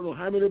 60, I don't know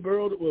how many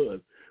barrels it was.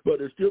 But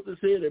the scripture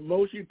said that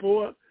more she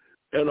poured,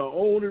 and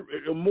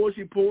the more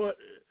she poured,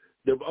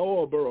 the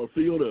oil barrel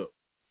filled up.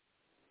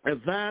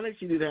 And finally,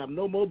 she didn't have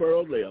no more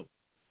barrels left.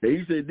 And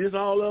he said, this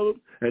all of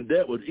them, and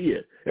that was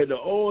it. And the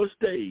oil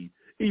stayed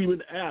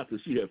even after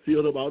she had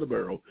filled up all the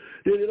barrels.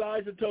 Then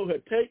Elijah told her,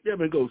 take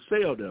them and go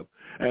sell them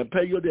and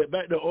pay your debt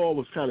back. The oil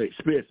was kind of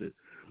expensive.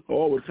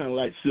 Oil was kind of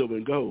like silver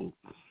and gold.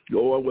 The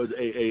oil was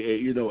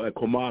a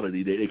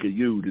commodity that they could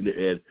use, and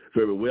they had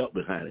very wealth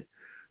behind it.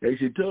 And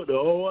she took the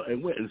oil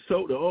and went and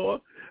sold the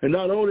oil. And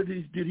not only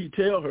did he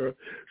tell her,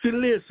 she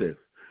listen,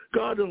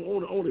 God don't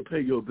want to only pay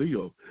your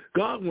bill.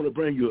 God want to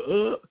bring you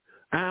up,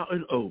 out,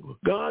 and over.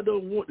 God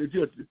don't want to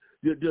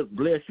just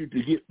bless you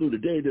to get through the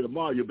day, then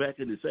tomorrow you're back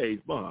in the same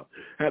spot.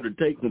 Have to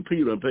take from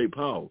Peter and pay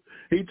Paul.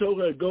 He told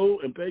her, go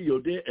and pay your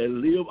debt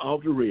and live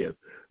off the rest.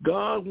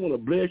 God want to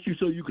bless you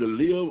so you can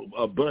live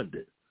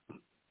abundant.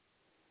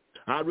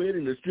 I read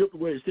in the scripture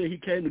where it said he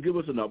came to give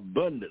us an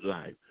abundant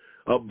life.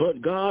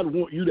 But God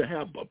wants you to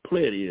have a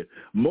plenty,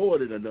 more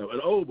than enough,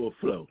 an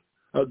overflow,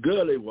 a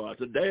gully wash,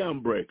 a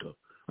dam breaker,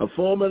 a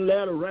form and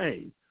latter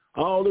rain,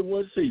 all in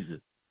one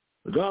season.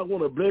 God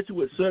want to bless you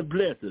with such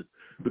blessings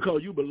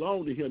because you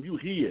belong to him. You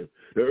hear.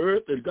 The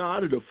earth and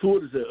God is the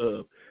fullness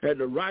thereof, and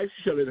the righteous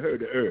shall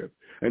inherit the earth.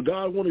 And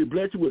God want to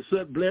bless you with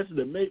such blessings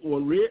that make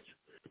one rich.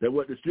 That's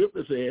what the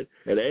scripture said,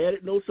 and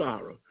added no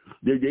sorrow.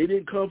 They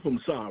didn't come from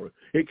sorrow.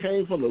 It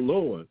came from the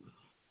Lord.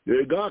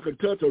 God can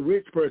touch a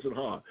rich person's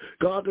heart.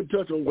 God can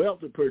touch a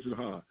wealthy person's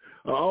heart.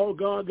 All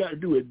God got to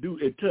do is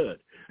touch,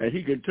 and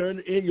he can turn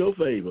it in your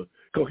favor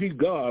because he's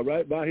God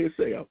right by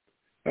himself.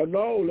 And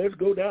now let's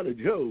go down to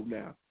Job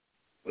now.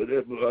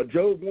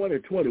 Job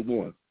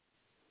 1:21.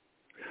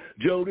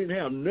 Job didn't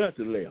have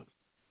nothing left.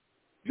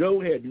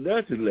 Job had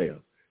nothing left.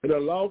 And he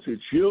lost his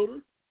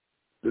children.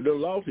 He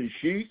lost his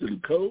sheep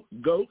and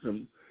goats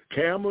and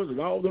camels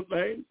and all the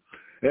things.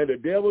 And the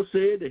devil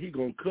said that he's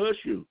going to curse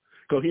you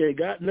because he ain't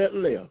got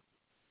nothing left.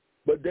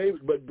 But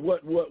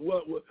what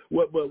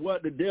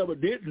the devil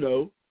didn't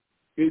know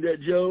is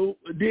that Job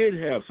did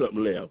have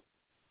something left.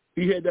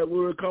 He had that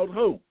word called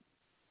hope,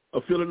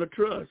 a feeling of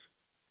trust,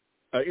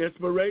 an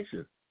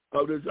inspiration,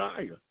 a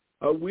desire,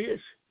 a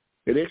wish,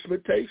 an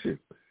expectation,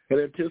 an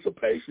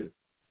anticipation,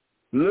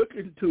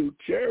 looking to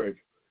cherish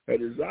a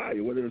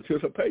desire with an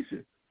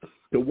anticipation,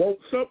 to want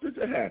something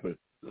to happen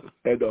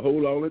and to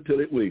hold on until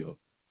it will.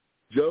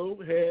 Job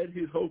had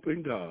his hope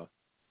in God.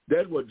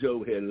 That's what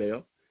Job had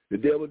left. The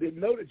devil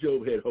didn't know that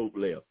Job had hope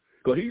left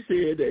because he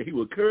said that he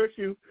would curse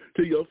you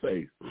to your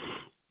face.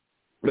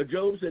 But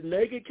Job said,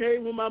 naked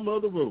came from my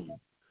mother's womb,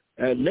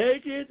 and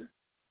naked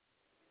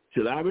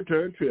shall I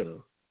return thither.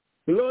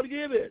 The Lord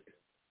give it.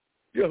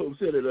 Job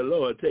said that the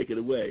Lord take it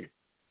away.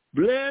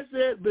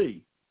 Blessed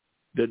be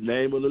the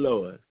name of the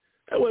Lord.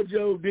 That's what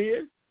Job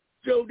did.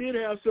 Job did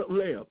have something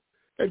left.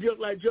 And just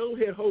like Job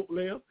had hope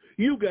left,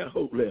 you got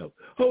hope left.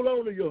 Hold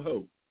on to your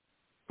hope.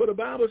 For the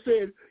Bible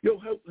said your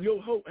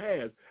hope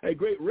has a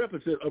great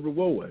recompense of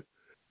reward.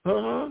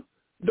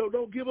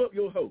 Don't give up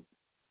your hope.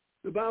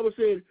 The Bible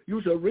said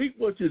you shall reap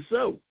what you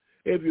sow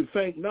if you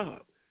faint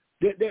not.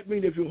 That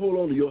means if you hold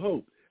on to your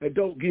hope and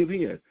don't give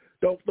in,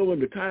 don't throw in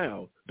the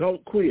towel,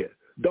 don't quit,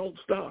 don't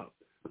stop,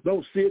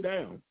 don't sit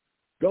down,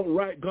 don't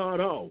write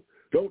God off,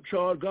 don't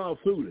charge God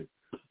foolish.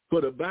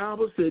 For the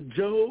Bible said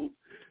Job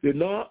did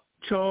not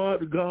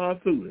charge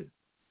God foolish,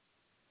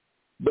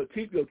 but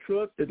keep your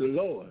trust in the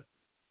Lord,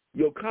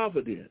 your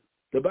confidence.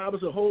 The Bible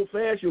says hold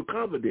fast your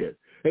confidence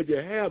that you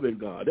have in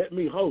God. That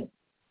means hope.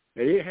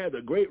 And it has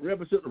a great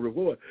representative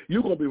reward.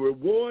 You're going to be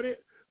rewarded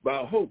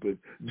by hoping.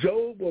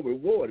 Job was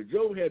rewarded.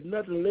 Job had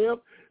nothing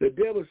left. The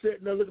devil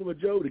sitting there looking for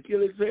Job to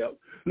kill himself,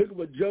 looking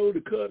for Job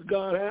to cut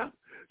God out.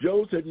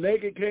 Job said,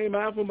 naked came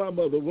out from my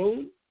mother's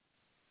womb,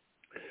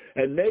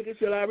 and naked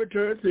shall I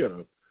return to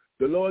him.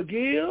 The Lord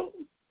give,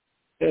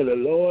 and the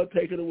Lord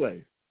take it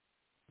away.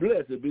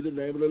 Blessed be the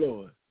name of the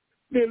Lord.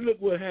 Then look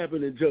what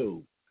happened in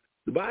Job.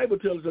 The Bible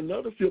tells us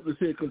another scripture that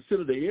said,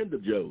 consider the end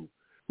of Job.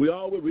 We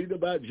always read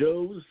about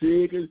Job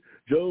sick, and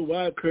Job's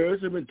wife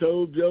cursed him and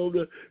told Job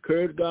to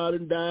curse God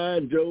and die,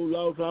 and Job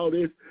lost all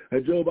this,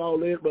 and Job all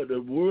this. But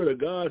the word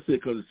of God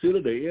said,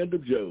 consider the end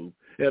of Job.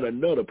 And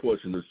another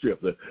portion of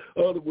scripture.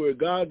 Other word,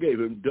 God gave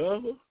him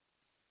double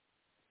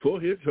for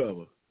his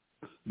trouble.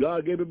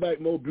 God gave him back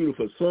more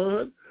beautiful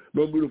son,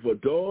 more beautiful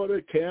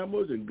daughter,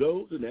 camels and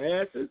goats and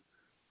asses.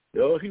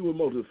 He was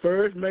most the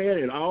first man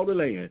in all the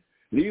land.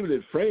 And even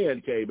his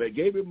friend came back,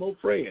 gave him more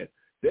friends.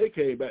 They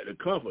came back to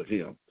comfort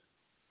him.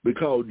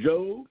 Because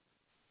Job,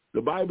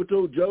 the Bible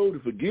told Job to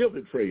forgive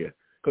his friend.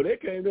 Because they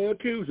came there and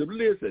accused him.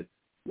 Listen,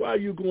 why are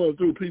you going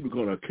through people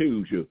going to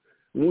accuse you?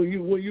 When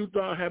you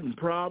start having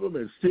problems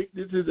and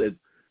sicknesses,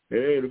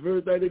 and the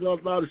first thing they're going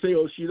to start to say,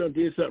 oh, she done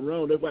did something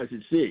wrong, that's why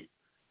she's sick.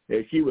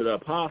 If she was an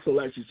apostle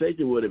like she said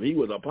she would, if he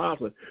was an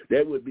apostle,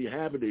 that would be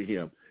happening to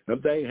him.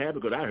 Them things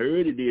happened because I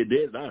heard he did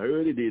this, and I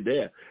heard he did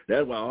that.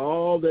 That's why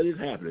all that is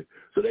happening.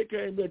 So they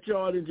came there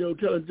charging Job,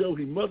 telling Job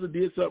he must have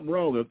did something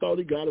wrong and thought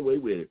he got away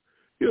with it.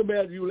 You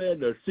imagine you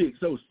laying there sick,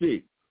 so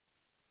sick.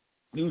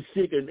 You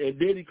sick, and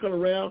then he come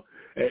around,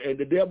 and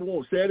the devil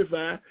won't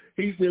satisfy.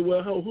 He said,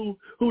 well,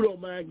 who don't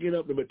mind getting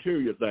up the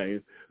material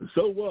things?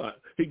 So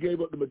what? He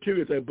gave up the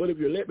material thing, but if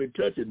you let me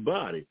touch his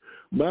body,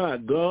 my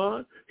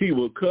God, he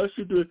will cuss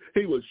you.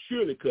 He will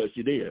surely cuss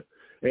you there.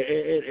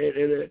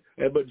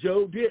 But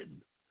Job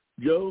didn't.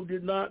 Job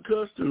did not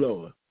cuss the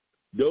Lord.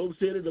 Job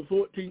said in the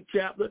 14th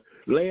chapter,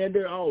 laying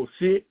there all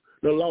sick,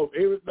 they lost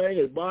everything,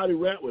 his body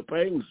wrapped with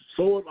pain, was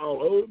sores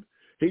all over him.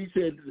 He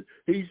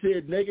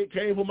said, naked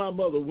came from my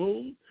mother's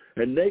womb,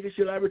 and naked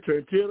shall I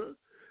return to her.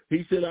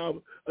 He said,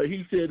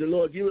 the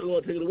Lord give it, the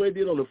Lord take it away.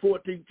 Then on the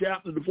 14th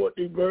chapter, the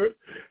 14th verse,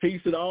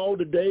 he said, all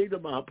the days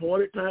of my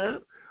appointed time,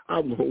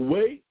 I'm going to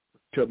wait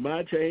till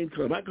my change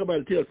comes. I come out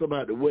and tell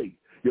somebody to wait.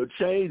 Your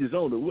change is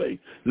on the way.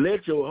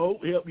 Let your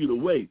hope help you to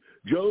wait.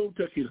 Job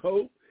took his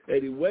hope,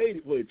 and he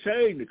waited for his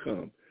change to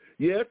come.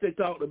 Yes, they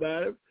talked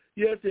about him.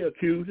 Yes, they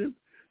accused him.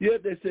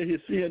 Yes, they said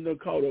his sin done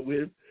caught up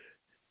with him.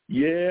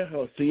 Yeah,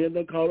 her sin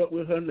done caught up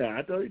with her now.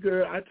 I told you,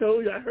 girl, I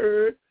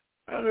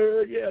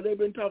heard, yeah, they've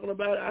been talking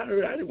about it. I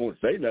heard, I didn't want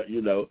to say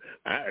nothing,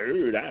 I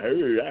heard.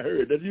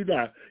 That you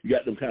got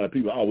them kind of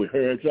people always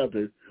heard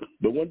something.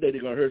 But one day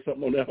they're going to hear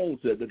something on their own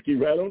set. Just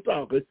keep right on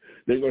talking.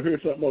 They're going to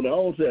hear something on their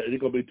own set, and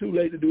it's going to be too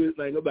late to do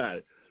anything about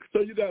it. So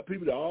you got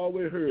people that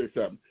always heard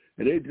something.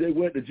 And they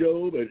went to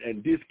Job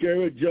and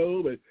discouraged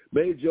Job and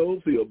made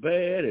Job feel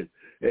bad.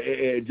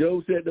 And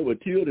Job said there were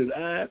tears in his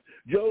eyes.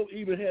 Job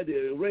even had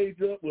to raise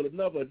up with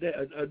enough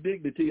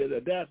dignity and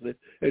audacity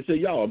and say,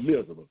 y'all are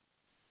miserable.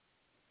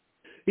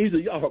 He said,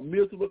 y'all are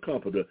miserable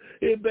comforter.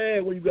 It's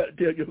bad when you got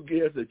to tell your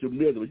guests that you're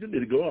miserable. You need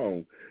to go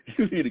home.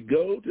 You need to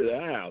go to the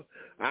house.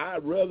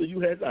 I'd rather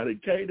you had not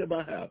came to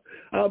my house.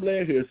 I'm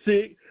laying here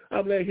sick.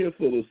 I'm laying here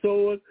full of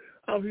sores.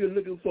 I'm here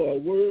looking for a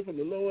word from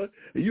the Lord,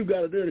 and you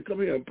got to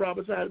come here and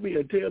prophesy to me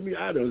and tell me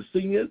I done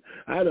sinned,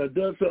 I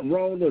done something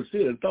wrong, done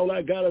sinned, and thought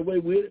I got away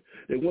with it.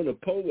 And when the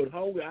poor was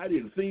hungry, I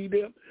didn't feed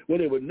them. When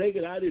they were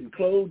naked, I didn't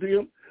clothe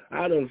them.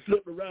 I done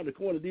slipped around the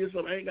corner, did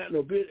something, I ain't got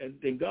no bit,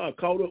 and God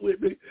caught up with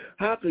me.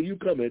 How can you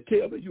come and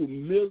tell me you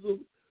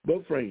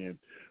miserable friend?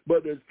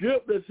 But the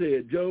scripture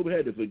said Job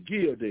had to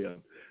forgive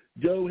them.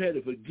 Job had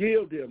to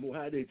forgive them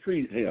how they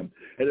treated him.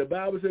 And the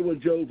Bible said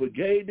when Job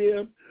forgave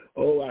them,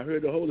 oh, I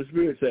heard the Holy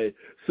Spirit say,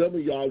 some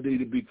of y'all need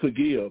to be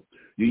forgive.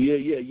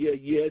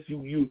 Yes,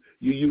 you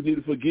need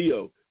to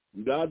forgive.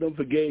 God don't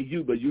forgive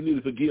you, but you need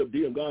to forgive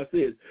them. God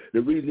says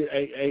the reason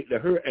the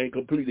hurt ain't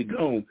completely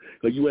gone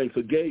because you ain't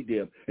forgave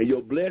them. And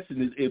your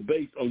blessing is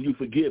based on you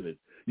forgiving.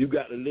 You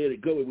got to let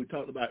it go. And we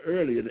talked about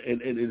earlier in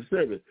the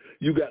service.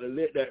 You got to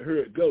let that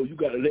hurt go. You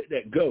got to let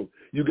that go.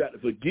 You got to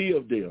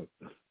forgive them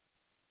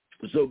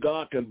so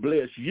God can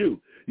bless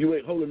you. You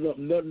ain't holding up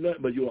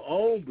nothing but your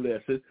own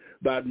blessing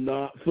by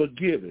not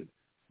forgiving.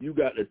 You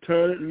got to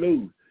turn it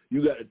loose.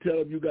 You got to tell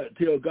them, you got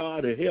to tell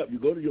God to help you.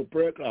 Go to your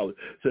prayer closet.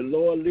 Say,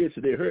 Lord,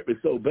 listen, they hurt me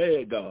so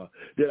bad, God,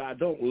 that I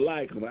don't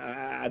like them.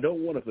 I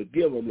don't want to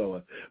forgive them,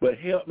 Lord. But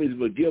help me to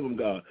forgive them,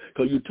 God,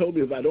 because you told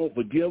me if I don't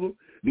forgive them,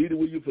 neither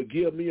will you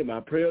forgive me, and my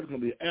prayers are going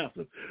to be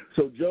answered.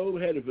 So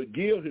Job had to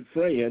forgive his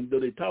friend,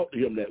 though they talked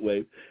to him that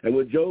way. And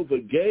when Job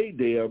forgave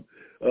them,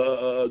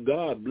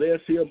 God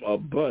blessed him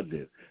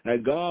abundant.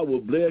 And God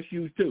will bless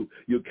you too.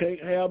 You can't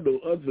have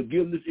no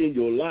unforgiveness in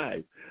your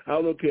life. I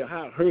don't care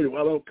how hurt it,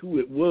 I don't care who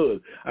it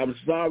was. I'm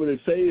sorry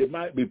to say it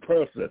might be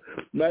personal.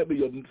 It might be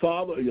your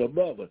father or your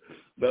mother.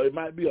 But it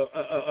might be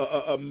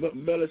a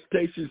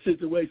molestation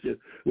situation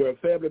where a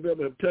family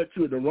member have touched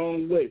you in the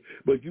wrong way.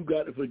 But you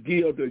got to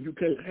forgive them. You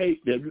can't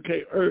hate them. You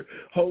can't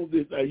hold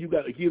this. You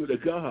got to give it to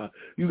God.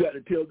 You got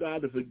to tell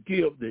God to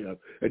forgive them.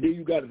 And then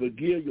you got to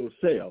forgive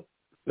yourself.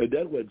 And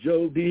that's what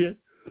Job did.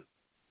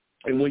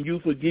 And when you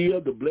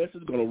forgive, the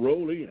blessing's going to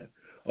roll in.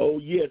 Oh,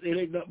 yes, it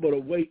ain't nothing but a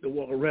weight to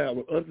walk around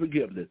with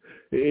unforgiveness.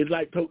 It's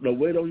like taking a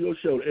weight on your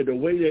shoulder, and the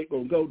weight ain't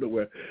going to go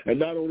nowhere. And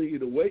not only is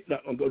the weight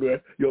not going to go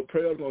nowhere, your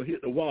prayer's going to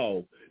hit the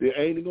wall. It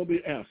ain't going to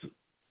be answered.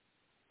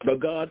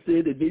 But God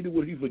said that neither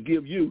will he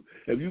forgive you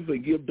if you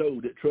forgive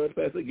those that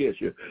trespass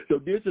against you. So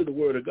this is the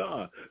word of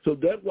God. So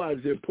that's why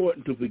it's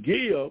important to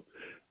forgive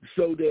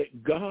so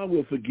that God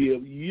will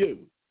forgive you.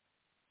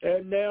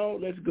 And now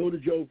let's go to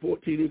Job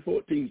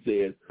 14:14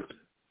 says,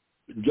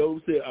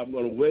 Job said, I'm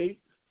going to wait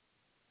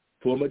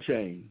for my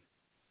change.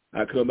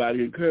 I come out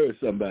and encourage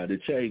somebody.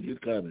 The change is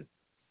coming.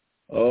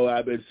 Oh,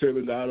 I've been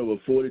serving God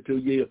over 42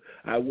 years.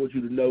 I want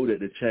you to know that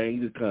the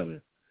change is coming.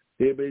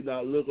 It may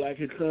not look like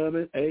it's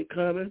coming, ain't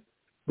coming,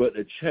 but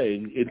the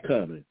change is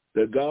coming.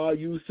 The God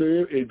you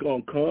serve is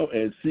going to come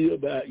and see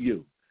about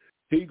you.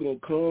 He's going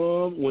to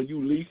come when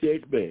you least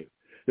expect.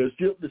 The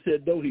scripture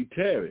said, though he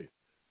tarry,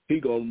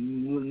 he's going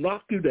to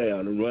knock you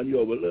down and run you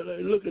over.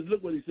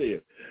 Look what he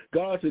said.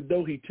 God said,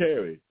 though he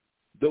tarry,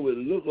 though it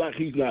look like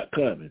he's not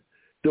coming,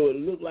 though it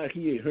look like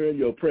he ain't hearing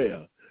your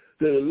prayer,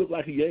 though it look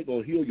like he ain't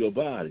going to heal your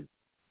body,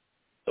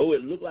 oh,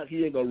 it look like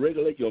he ain't going to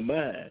regulate your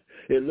mind,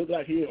 it look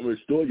like he ain't going to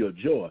restore your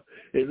joy,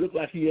 it look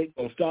like he ain't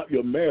going to stop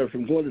your marriage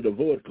from going to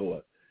divorce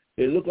court,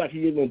 it look like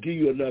he ain't going to give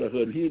you another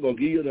husband, he ain't going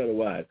to give you another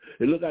wife,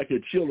 it look like your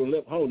children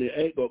left home, they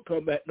ain't going to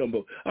come back no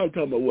more. I'm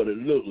talking about what it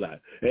look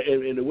like.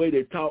 And the way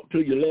they talk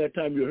to you last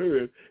time you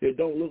heard, it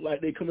don't look like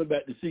they coming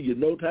back to see you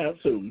no time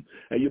soon.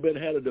 And you've been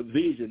had a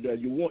division that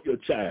you want your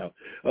child.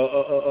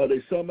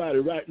 There's somebody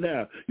right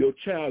now, your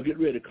child get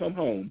ready to come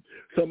home.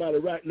 Somebody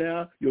right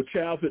now, your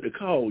child fit to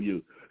call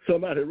you.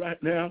 Somebody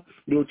right now,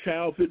 your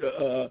child fit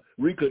to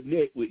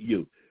reconnect with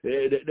you.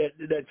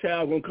 That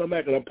child going to come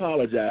back and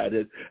apologize.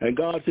 And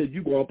God says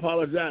you're going to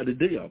apologize to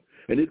them.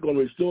 And it's going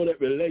to restore that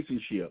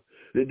relationship.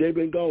 They've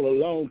been gone a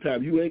long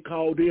time. You ain't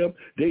called them.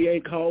 They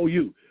ain't called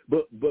you.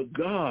 But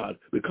God,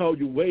 because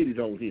you waited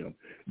on him,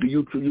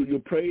 you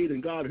prayed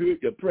and God heard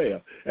your prayer.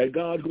 And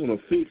God's going to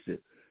fix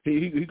it.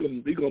 He's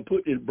going to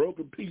put this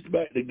broken piece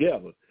back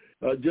together,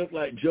 just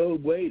like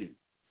Job waited,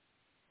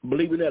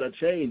 believing that a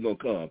change going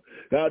to come.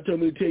 God told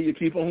me to tell you,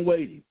 keep on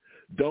waiting.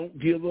 Don't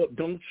give up.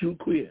 Don't you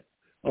quit.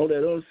 On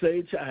that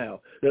unsaved child,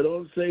 that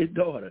unsaved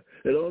daughter,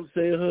 that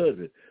unsaved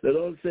husband, that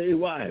unsaved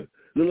wife.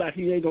 Look like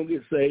he ain't going to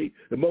get saved.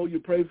 The more you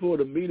pray for,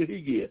 the meaner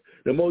he get.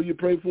 The more you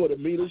pray for, the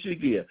meaner she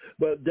get.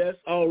 But that's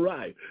all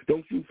right.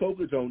 Don't you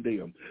focus on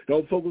them.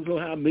 Don't focus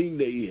on how mean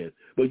they is.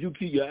 But you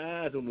keep your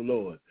eyes on the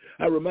Lord.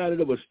 I reminded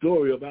of a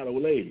story about a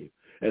lady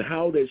and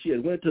how that she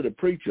had went to the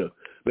preacher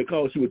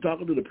because she was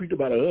talking to the preacher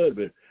about her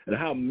husband and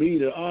how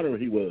mean and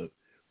honoring he was.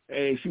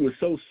 And she was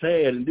so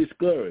sad and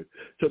discouraged.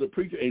 So the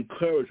preacher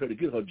encouraged her to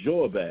get her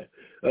joy back,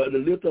 to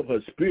lift up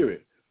her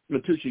spirit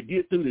until she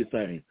get through this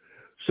thing.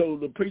 So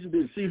the preacher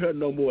didn't see her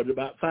no more.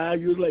 About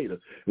 5 years later,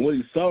 and when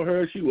he saw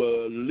her, she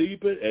was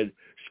leaping and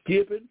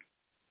skipping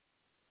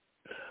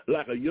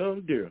like a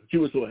young deer. She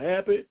was so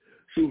happy.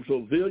 She was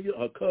so valiant.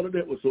 Her color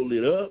that was so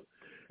lit up.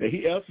 And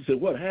he asked her,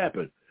 said, "What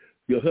happened?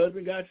 Your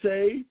husband got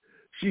saved?"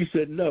 She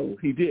said, "No,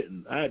 he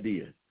didn't. I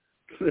did."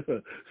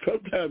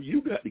 Sometimes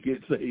you got to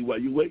get saved while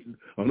you're waiting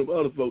on them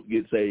other folk to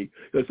get saved.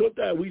 Because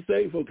sometimes we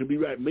saved folk can be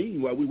right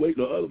mean while we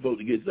waiting on other folk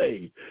to get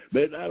saved.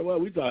 But that's why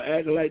we start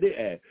acting like they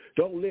act.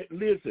 Don't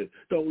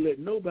let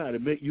nobody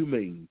make you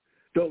mean.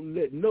 Don't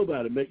let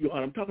nobody make you.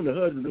 I'm talking to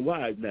husbands and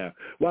wives now.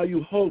 While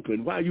you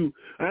hoping,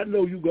 I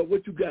know you got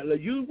what you got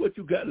left. Use what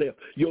you got left.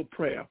 Your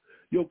prayer,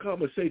 your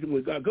conversation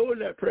with God. Go in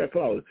that prayer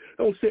closet.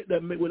 Don't sit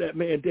there with that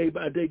man day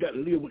by day. Got to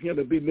live with him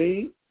and be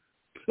mean.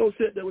 Don't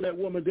sit there with that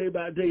woman day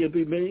by day and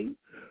be mean.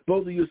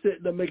 Both of you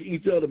sitting there making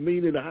each other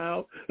mean in the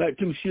house, like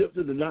two ships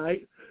in the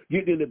night,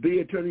 getting in the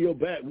bed, turning your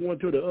back one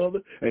to the other,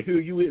 and here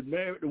you is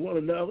married to one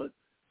another.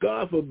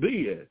 God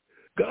forbid.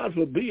 God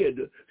forbid.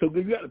 So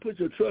you got to put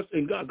your trust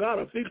in God. God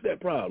will fix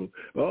that problem.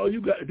 All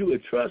you got to do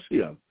is trust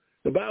him.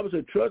 The Bible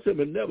said trust him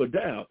and never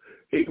doubt.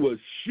 He will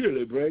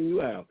surely bring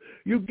you out.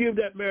 You give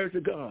that marriage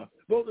to God.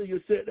 Both of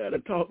you sit there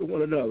and talk to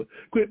one another.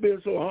 Quit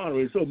being so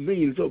honoring, so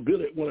mean, so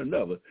bitter at one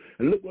another.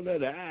 And look one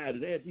another in the eyes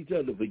and ask each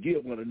other to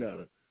forgive one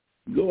another.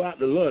 Go out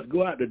to lunch,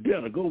 go out to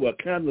dinner, go to a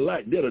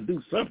candlelight dinner,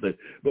 do something.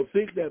 But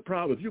fix that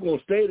problem. If you're going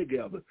to stay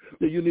together,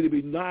 then you need to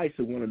be nice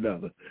to one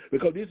another.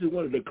 Because this is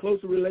one of the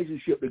closest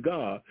relationships to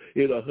God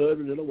is a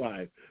husband and a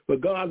wife.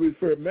 But God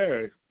referred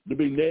marriage to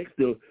be next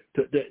to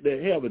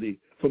the heavenly,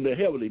 from the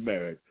heavenly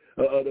marriage.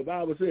 The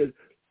Bible says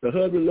the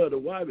husband loved the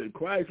wife and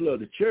Christ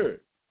loved the church.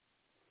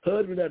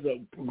 Husband, that's a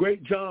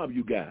great job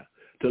you got,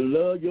 to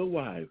love your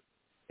wife,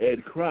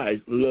 and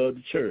Christ loved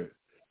the church.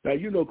 Now,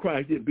 you know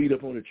Christ didn't beat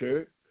up on the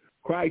church.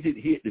 Christ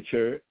didn't hit the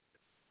church.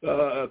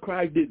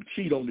 Christ didn't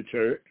cheat on the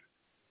church.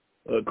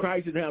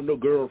 Christ didn't have no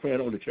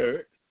girlfriend on the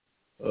church.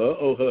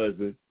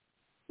 Husband.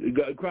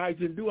 Christ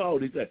didn't do all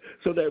these things.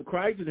 So that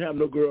Christ didn't have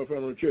no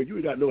girlfriend on the church, you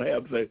ain't got no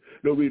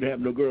reason to have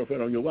no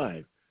girlfriend on your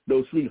wife,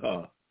 no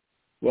sweetheart,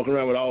 walking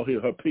around with all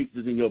her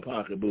pictures in your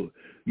pocketbook.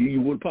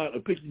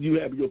 The pictures you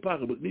have in your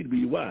pocketbook need to be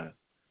your wife.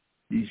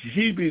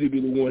 She need to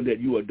be the one that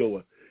you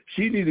adore.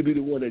 She need to be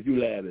the one that you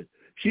lavish.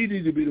 She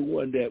needs to be the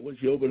one that when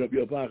she open up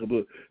your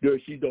pocketbook, there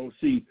she don't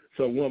see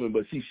some woman,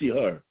 but she see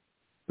her.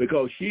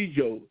 Because she's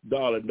your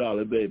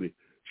darling baby.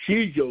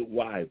 She's your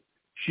wife.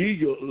 She's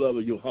your love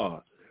of your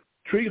heart.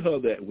 Treat her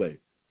that way.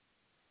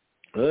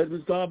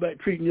 Husband, start back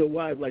treating your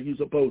wife like you're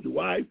supposed to.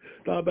 Wife,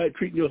 start back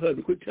treating your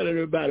husband. Quit telling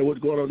everybody what's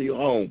going on in your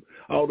home,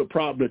 all the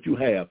problems that you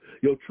have.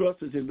 Your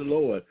trust is in the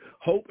Lord.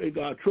 Hope in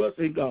God. Trust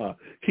in God.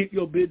 Keep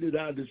your business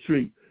out of the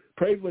street.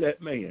 Pray for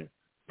that man.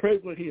 Pray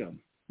for him.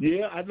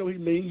 Yeah, I know he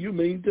mean. You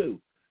mean too.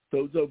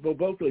 So for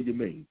both of you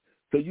mean.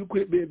 So you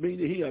quit being mean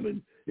to him,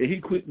 and he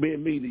quit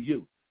being mean to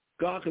you.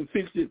 God can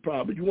fix this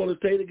problem. You want to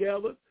stay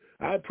together?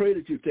 I pray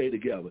that you stay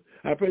together.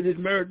 I pray this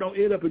marriage don't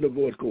end up in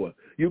divorce court.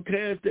 You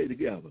can stay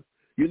together.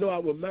 You know, I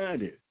was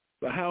reminded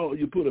by how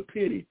you put a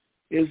penny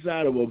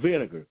inside of a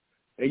vinegar,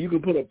 and you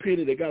can put a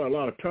penny that got a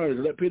lot of turners,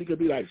 and that penny could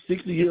be like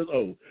 60 years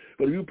old.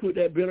 But if you put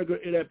that vinegar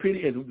in that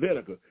penny and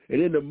vinegar,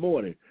 and in the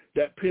morning,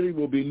 that penny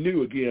will be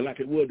new again like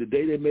it was the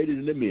day they made it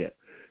in the mint.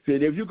 See,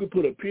 if you could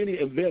put a penny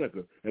in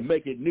vinegar and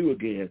make it new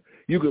again,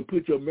 you can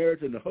put your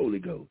marriage in the Holy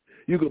Ghost.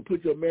 You can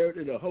put your marriage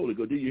in the Holy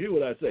Ghost. Do you hear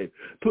what I say?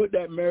 Put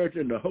that marriage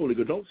in the Holy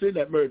Ghost. Don't send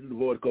that marriage in the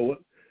divorce court.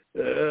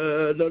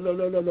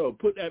 No.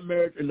 Put that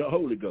marriage in the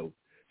Holy Ghost.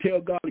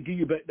 Tell God to give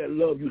you back that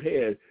love you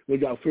had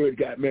when y'all first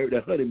got married,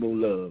 that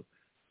honeymoon love.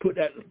 Put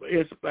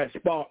that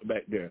spark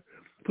back there.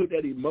 Put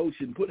that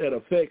emotion, put that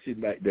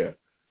affection back there.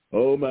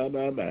 Oh, my.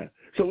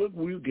 So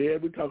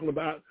we're talking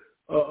about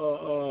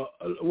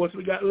what's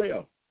we got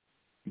left.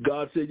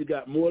 God said you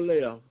got more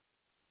left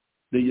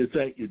than you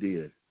think you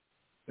did.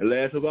 And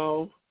last of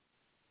all,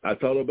 I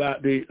thought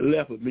about the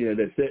leopard men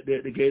that sat there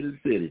at the gate of the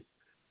city,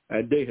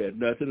 and they had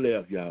nothing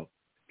left, y'all.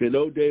 In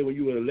those days when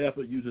you were a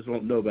leopard, you just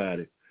want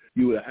nobody.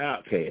 You were an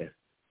outcast.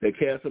 They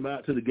cast them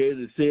out to the gate of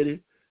the city.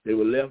 They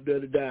were left there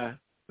to die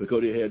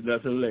because they had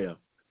nothing left.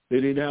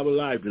 They didn't have a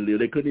life to live.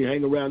 They couldn't even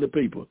hang around the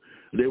people.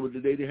 They were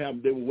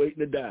waiting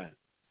to die.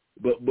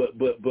 But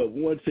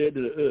one said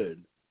to the other,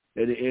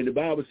 and the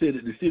Bible said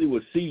that the city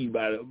was sieged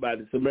by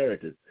the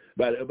Samaritans,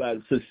 by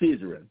the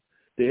Caesarians.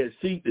 They had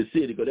sieged the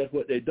city because that's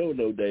what they don't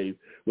know, Dave.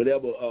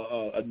 Whenever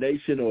a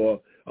nation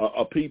or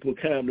a people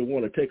came to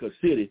want to take a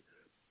city,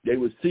 they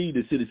would siege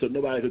the city so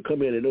nobody could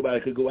come in and nobody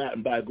could go out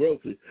and buy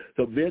groceries.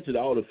 So eventually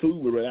all the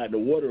food would run out and the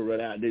water would run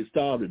out and they'd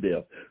starve to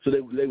death. So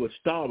they would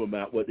starve them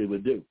out what they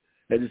would do.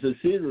 And the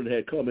Caesarians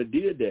had come and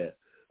did that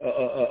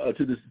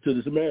to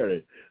the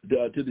Samaritans,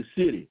 to the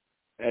city.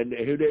 And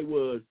here they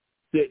was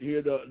sitting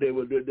here. They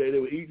were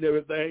eating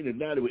everything, and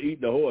now they were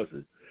eating the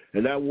horses.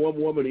 And now one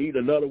woman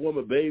eating another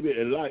woman baby,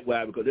 and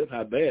likewise, because that's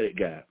how bad it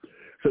got.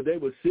 So they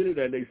were sitting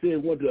there, and they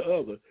said one to the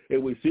other,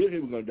 and we said he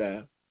was going to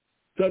die.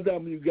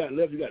 Sometimes when you got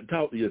left, you got to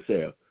talk to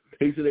yourself.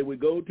 He said, if we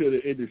go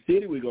to in the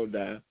city, we're going to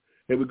die.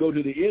 If we go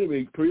to the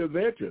enemy,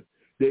 pre-adventure,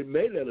 they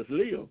may let us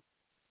live,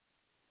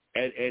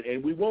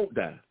 and we won't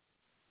die.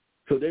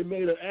 So they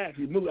made an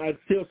actually move. I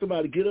tell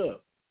somebody, get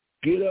up.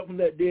 Get up from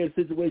that dead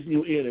situation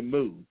you're in and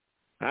move.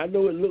 I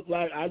know it looked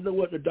like, I know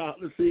what the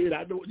doctor said,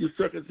 I know what your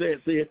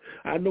circumstance said,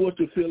 I know what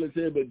your feelings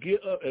said, but get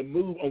up and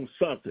move on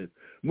something.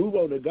 Move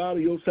on the God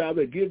of your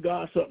salvation. Give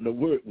God something to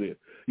work with.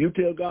 You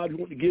tell God you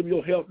want to give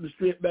your health and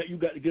strength back, you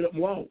got to get up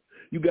and walk.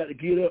 You got to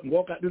get up and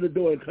walk out to the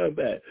door and come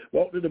back.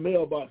 Walk to the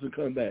mailbox and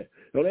come back.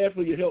 Don't ask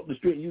for your health and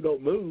strength and you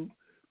don't move.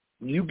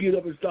 You get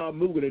up and start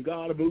moving, and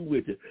God will move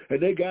with you.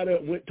 And they got up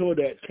and went toward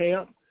that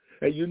camp,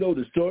 and you know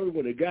the story.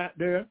 When they got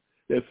there,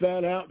 they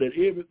found out that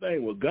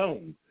everything was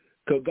gone.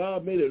 Because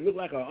God made it look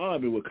like an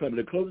army was coming.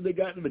 The closer they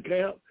got to the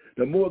camp,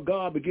 the more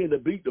God began to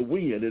beat the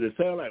wind, and it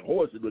sounded like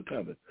horses were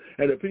coming.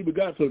 And the people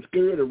got so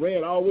scared and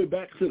ran all the way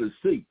back to the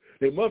sea.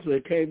 They must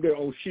have came there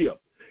on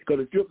ship. Because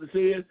the scripture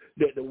says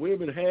that the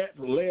women hats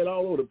were laying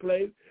all over the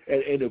place,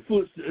 and the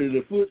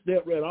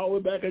footstep ran all the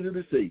way back into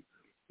the sea.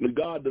 And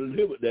God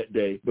delivered that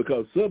day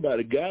because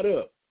somebody got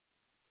up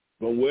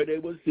from where they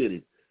were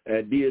sitting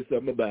and did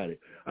something about it.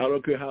 I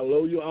don't care how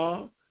low you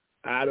are.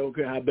 I don't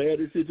care how bad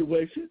the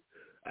situation.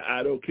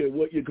 I don't care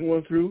what you're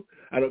going through.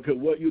 I don't care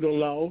what you done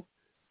lost.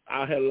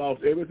 I had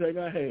lost everything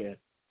I had.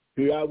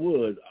 Here I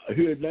was,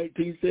 here in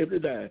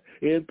 1979,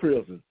 in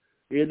prison.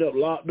 Ended up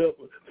locked up,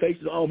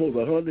 facing almost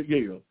 100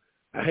 years.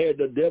 I had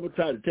the devil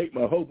try to take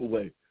my hope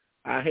away.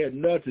 I had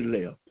nothing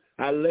left.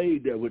 I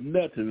laid there with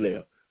nothing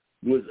left.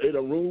 Was in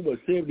a room with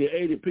 70 or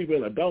 80 people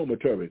in a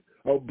dormitory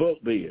on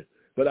bunk bed.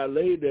 But I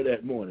laid there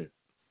that morning,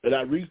 and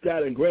I reached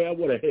out and grabbed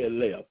what I had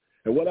left.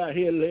 And what I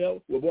had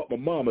left was what my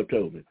mama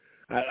told me.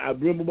 I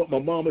remember what my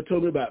mama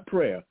told me about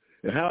prayer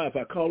and how if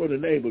I call on the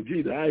name of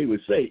Jesus, how he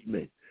would save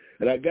me.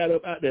 And I got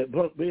up out that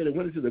bunk bed and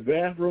went into the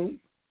bathroom,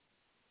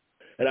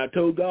 and I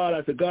told God,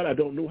 I said, God, I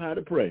don't know how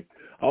to pray.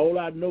 All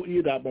I know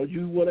is I'm going to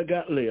use what I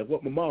got left,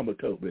 what my mama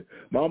told me.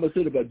 Mama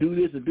said, if I do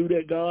this and do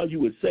that, God, you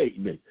would save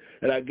me.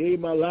 And I gave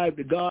my life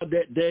to God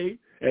that day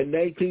in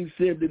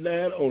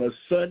 1979 on a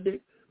Sunday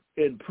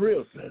in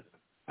prison.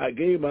 I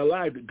gave my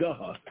life to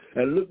God,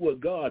 and look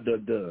what God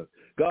done.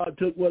 God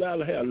took what I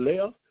had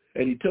left,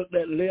 and he took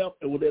that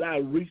left, and then I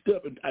reached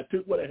up, and I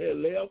took what I had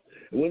left,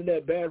 and went in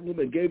that bathroom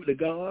and gave it to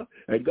God,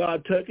 and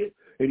God took it,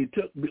 and he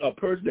took a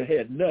person that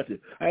had nothing.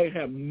 I didn't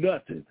have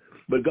nothing.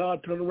 But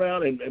God turned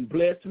around and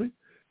blessed me.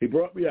 He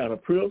brought me out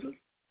of prison.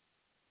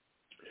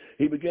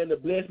 He began to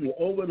bless me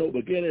over and over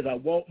again as I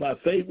walked by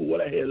faith with what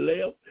I had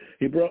left.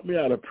 He brought me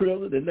out of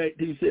prison in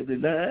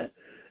 1979.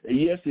 And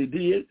yes, he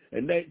did.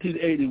 In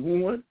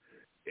 1981,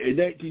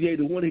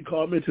 he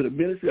called me to the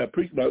ministry. I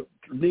preached my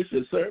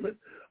initial sermon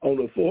on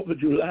the 4th of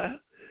July.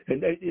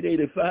 In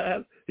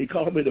 1985, he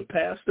called me the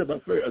pastor, my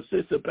first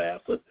assistant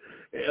pastor,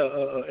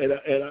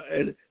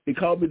 and he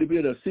called me to be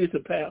an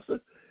assistant pastor.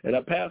 And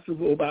I pastored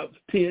for about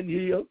 10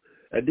 years.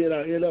 And then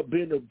I ended up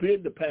being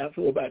the pastor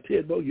for about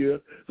 10 more years.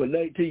 For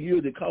 19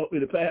 years, they called me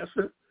the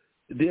pastor.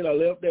 Then I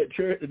left that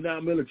church, and now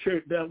I'm in a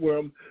church down where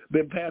I've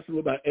been pastoring for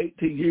about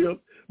 18 years.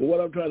 But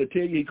what I'm trying to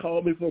tell you, he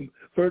called me from,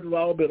 first of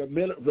all, being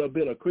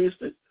a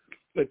Christian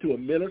to a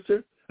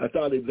minister. I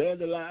started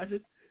evangelizing.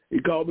 He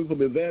called me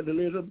from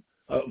evangelism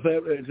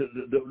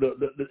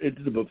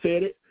into the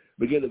prophetic,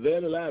 began to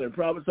evangelize and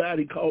prophesy.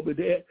 He called me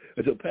there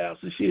into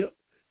pastorship.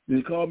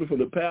 He called me from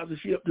the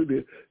pastorship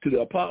to the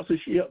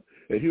apostleship.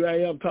 And here I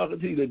am talking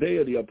to you today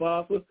of the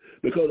apostle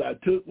because I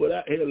took what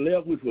I had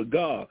left, which was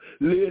God.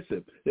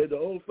 Listen, as the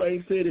old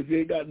thing said, if you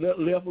ain't got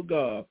nothing left for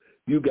God,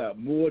 you got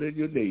more than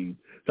you need.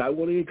 So I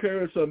want to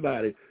encourage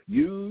somebody,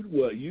 use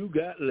what you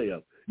got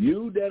left.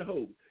 Use that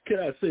hope. Can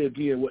I say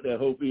again what that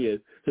hope is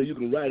so you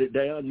can write it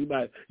down? You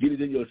might get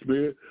it in your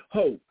spirit.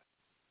 Hope,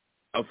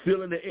 a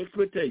feeling of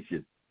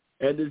expectation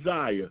and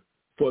desire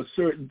for a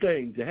certain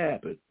thing to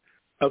happen.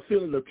 A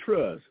feeling of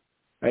trust,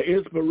 an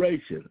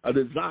inspiration, a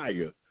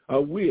desire, a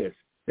wish,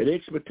 an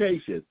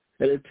expectation,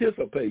 an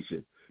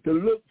anticipation, to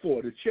look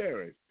for, to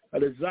cherish, a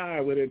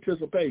desire with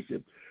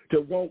anticipation,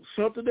 to want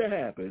something to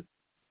happen,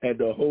 and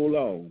to hold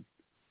on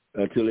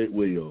until it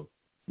will.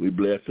 We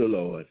bless the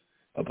Lord.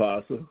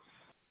 Apostle.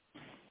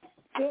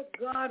 Good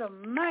God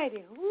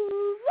Almighty.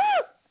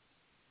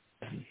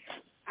 Woo-woo.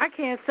 I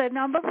can't say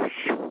nothing but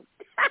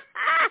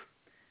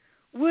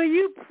will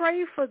you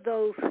pray for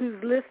those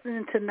who's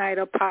listening tonight,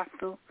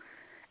 Apostle,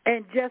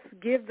 and just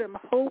give them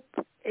hope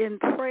in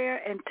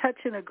prayer and touch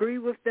and agree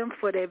with them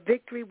for their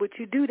victory? Would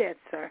you do that,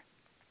 sir?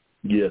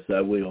 Yes,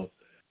 I will.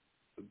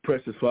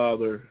 Precious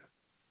Father,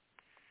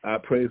 I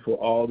pray for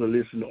all the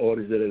listening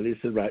audience that are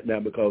listening right now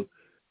because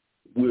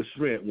we're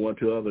strength one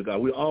to the other, God.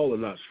 We all are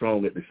not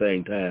strong at the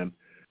same time.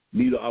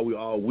 Neither are we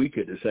all weak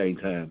at the same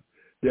time.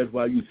 That's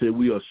why you said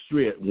we are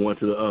strength one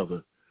to the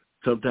other.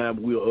 Sometimes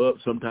we're up,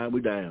 sometimes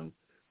we're down.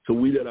 So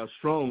we that are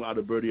strong are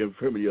the burden of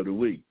infirmity of the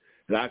weak.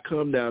 And I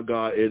come down,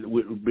 God,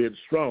 with being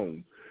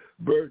strong,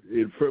 burden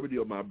infirmity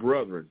of my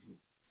brethren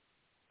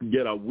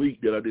that are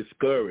weak, that are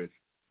discouraged,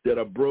 that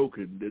are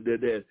broken,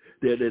 that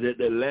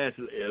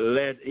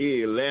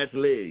last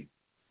leg.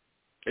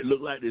 It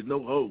look like there's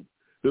no hope.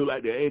 Look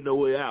like there ain't no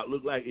way out.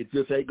 Look like it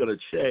just ain't gonna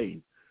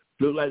change.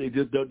 Look like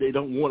they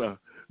don't want to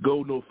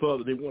go no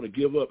further. They want to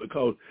give up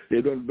because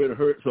they done been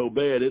hurt so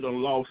bad. They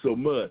done lost so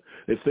much.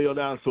 They fell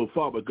down so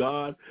far. But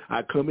God,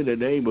 I come in the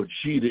name of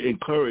Jesus to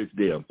encourage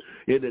them,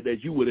 and that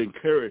you would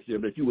encourage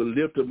them, that you would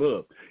lift them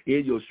up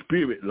in your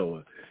spirit,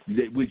 Lord,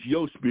 with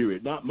your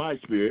spirit, not my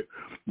spirit,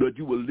 but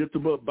you will lift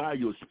them up by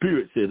your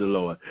spirit, said the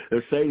Lord.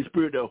 The same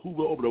spirit that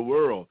hover over the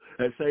world,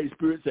 that same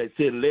spirit that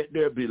said, let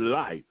there be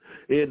light.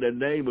 In the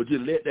name of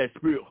Jesus, let that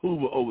spirit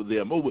hover over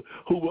them,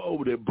 hover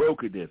over their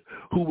brokenness,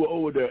 hover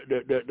over their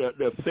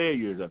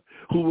failures,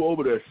 hover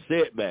over their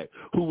setback,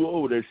 hover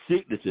over their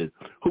sicknesses,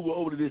 hover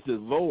over this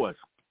divorce.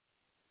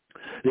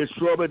 There's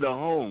trouble in the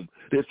home.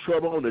 There's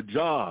trouble on the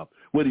job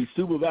where these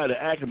supervisors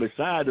acting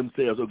beside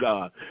themselves, oh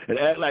God, and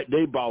act like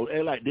they boss,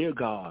 act like they're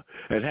God,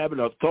 and having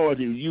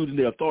authority, using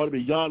their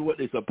authority beyond what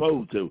they're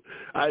supposed to.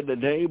 In the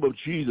name of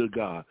Jesus,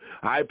 God,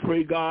 I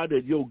pray, God,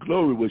 that your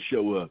glory will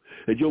show up,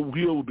 that your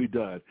will will be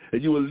done,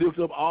 and you will lift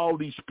up all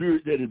these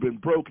spirits that have been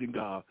broken,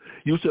 God.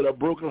 You said a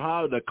broken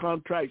heart and a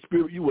contrite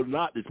spirit you will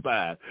not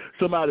despise.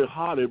 Somebody's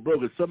heart is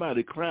broken,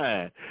 somebody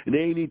crying, and they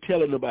ain't even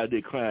telling nobody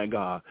they're crying,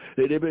 God.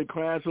 They've been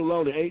crying so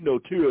long there ain't no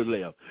tears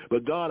left.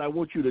 But God, I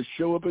want you to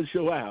show up and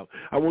show out.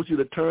 I want you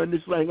to turn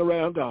this thing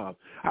around, God.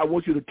 I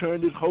want you to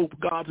turn this hope,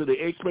 God, to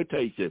the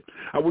expectation.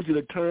 I want you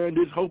to turn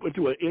this hope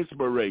into an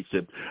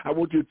inspiration. I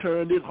want you to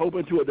turn this hope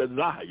into a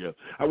desire.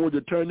 I want you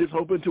to turn this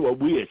hope into a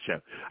wish.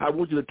 I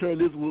want you to turn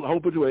this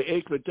hope into an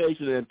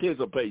expectation and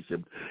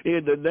anticipation.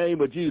 In the name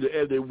of Jesus,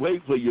 as they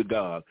wait for you,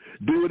 God,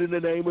 do it in the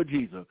name of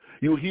Jesus.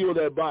 You heal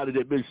that body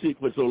that's been sick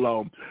for so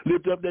long.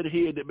 Lift up that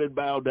head that's been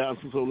bowed down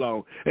for so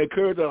long.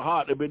 Encourage the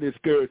heart that's been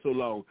discouraged so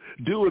long.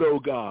 Do it, oh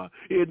God.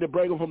 And to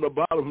bring them from the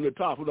bottom, from the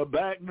top, from the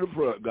back to the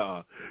front,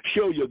 God.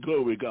 Show your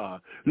glory, God.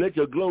 Let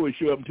your glory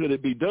show up until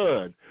it be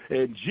done.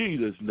 In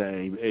Jesus'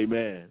 name,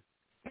 amen.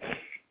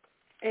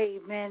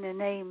 Amen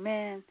and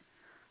amen.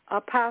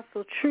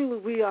 Apostle, truly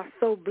we are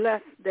so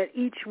blessed that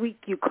each week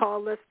you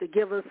call us to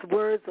give us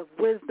words of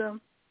wisdom,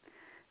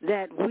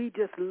 that we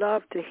just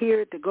love to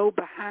hear it, to go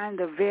behind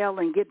the veil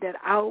and get that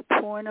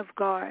outpouring of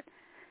God.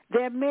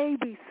 There may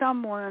be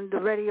someone on the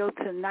radio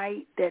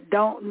tonight that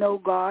don't know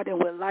God and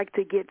would like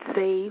to get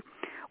saved.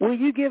 Will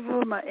you give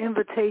them an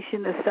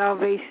invitation to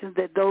salvation,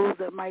 that those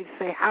that might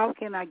say, how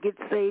can I get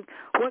saved?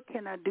 What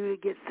can I do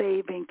to get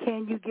saved? And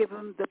can you give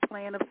them the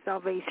plan of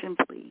salvation,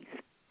 please?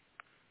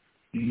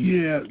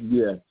 Yes.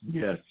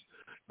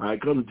 I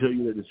come to tell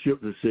you that the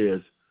scripture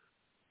says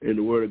in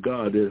the word of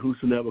God that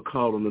whosoever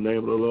called on the name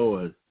of the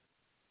Lord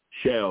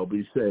shall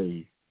be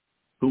saved.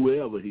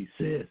 Whoever, he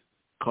says,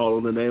 call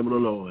on the name of the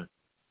Lord.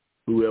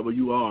 Whoever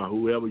you are,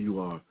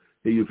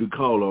 if you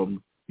call on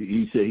him,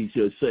 he said he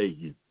shall save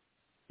you.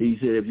 He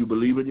said if you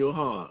believe in your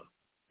heart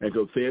and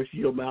confess in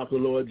your mouth the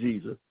Lord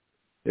Jesus,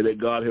 and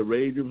that God has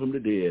raised him from the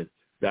dead,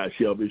 thou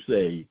shalt be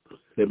saved.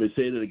 Let me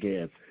say it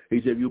again. He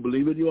said if you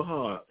believe in your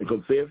heart and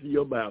confess in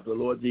your mouth the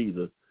Lord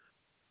Jesus,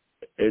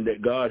 and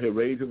that God has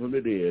raised him from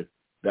the dead,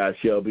 thou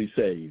shalt be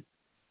saved.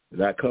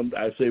 And I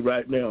say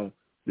right now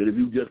that if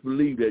you just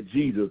believe that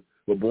Jesus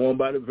was born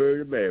by the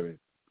Virgin Mary,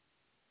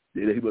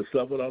 that he was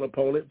suffered on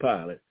opponent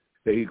Pilate,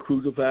 that he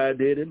crucified,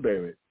 dead, and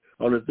buried.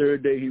 On the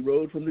third day he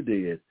rose from the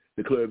dead,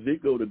 declared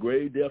victory over the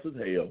grave, death, and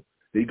hell.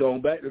 He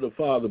gone back to the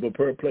Father to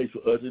prepare a place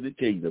for us in the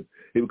kingdom.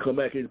 He will come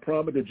back in his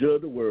promise to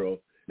judge the world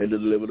and to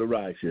deliver the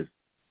righteous.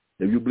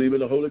 If you believe in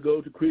the Holy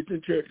Ghost, the Christian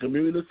church,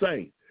 communion of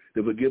saints,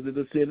 the forgiveness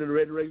of sin and the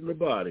resurrection of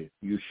the body,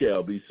 you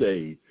shall be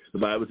saved. The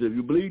Bible says if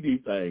you believe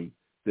these things,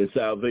 then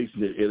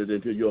salvation is entered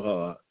into your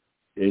heart.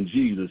 In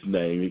Jesus'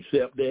 name,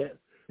 accept that.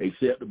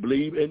 Accept to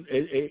believe and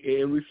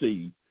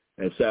receive,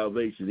 and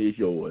salvation is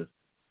yours.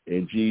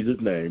 In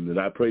Jesus' name. And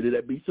I pray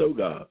that be so,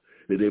 God,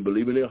 that they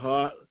believe in their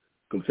heart,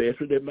 confess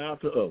with their mouth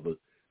to others,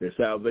 that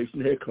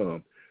salvation had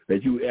come,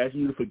 that you ask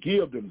you to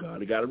forgive them, God.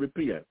 They got to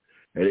repent.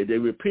 And that they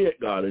repent,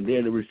 God, and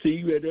then to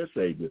receive you as their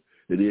Savior,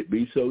 that it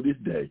be so this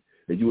day.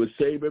 That you would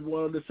save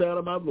everyone on the sound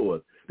of my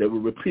voice, that will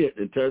repent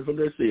and turn from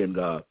their sin,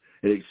 God,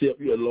 and accept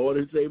you as Lord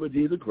and Savior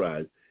Jesus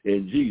Christ.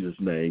 In Jesus'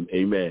 name,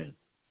 amen.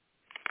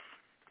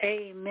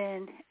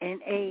 Amen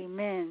and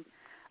amen.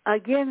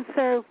 Again,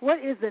 sir, what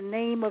is the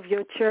name of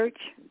your church?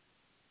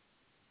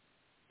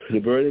 The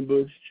Burning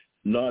Bush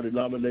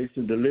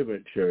Non-Denomination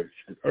Deliverance Church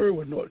in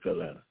Irwin, North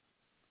Carolina.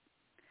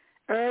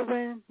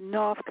 Irwin,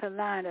 North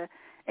Carolina.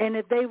 And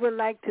if they would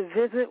like to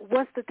visit,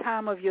 what's the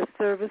time of your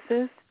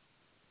services?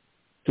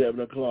 7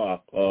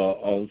 o'clock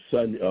on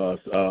Sunday,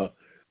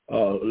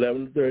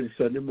 11:30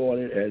 Sunday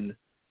morning, and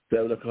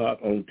 7 o'clock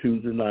on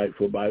Tuesday night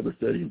for Bible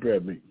study and prayer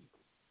meeting.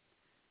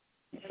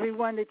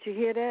 Everyone that you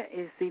hear that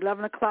is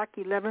 11 o'clock,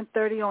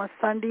 11:30 on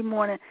Sunday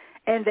morning.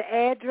 And the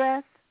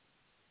address?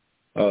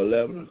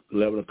 11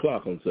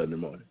 o'clock on Sunday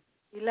morning.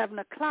 11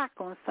 o'clock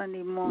on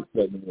Sunday morning.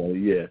 Sunday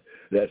morning, yeah.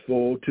 That's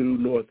 402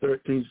 North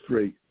 13th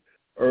Street,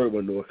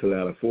 Irwin, North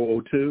Carolina.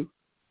 402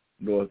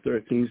 North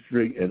 13th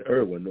Street in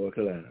Irwin, North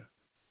Carolina.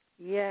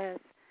 Yes.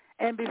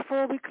 And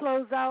before we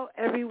close out,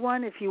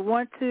 everyone, if you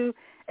want to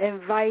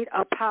invite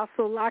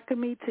Apostle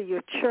Lockamy to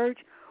your church,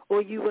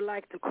 or you would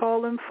like to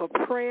call him for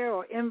prayer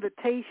or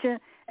invitation,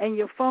 and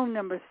your phone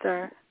number,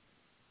 sir.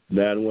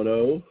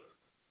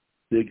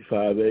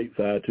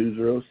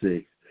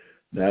 910-658-5206.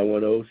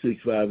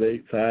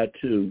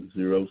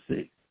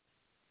 910-658-5206.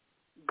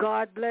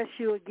 God bless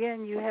you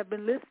again. You have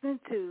been listening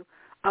to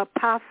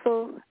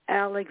Apostle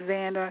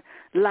Alexander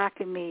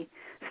Lockamy.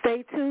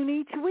 Stay tuned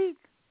each week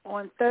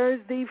on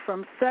Thursday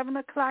from 7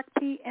 o'clock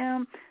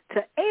p.m.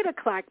 to 8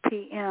 o'clock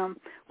p.m.,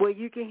 where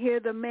you can hear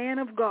the man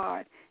of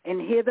God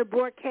and hear the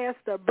broadcast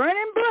of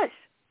Burning Bush,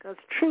 because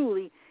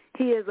truly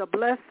he is a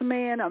blessed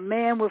man, a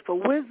man with a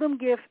wisdom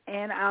gift,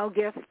 and our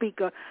guest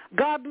speaker.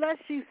 God bless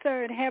you,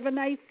 sir, and have a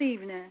nice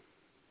evening.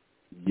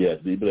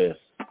 Yes, be blessed.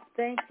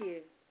 Thank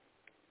you.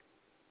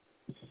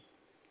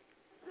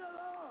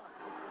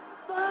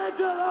 Thank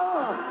you,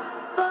 Lord.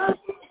 Thank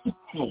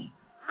you.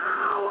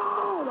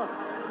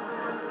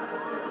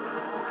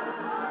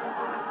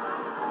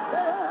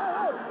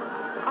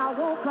 I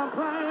won't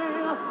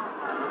complain.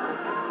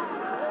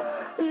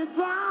 It's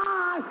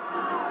dry.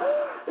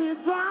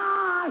 It's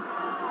dry.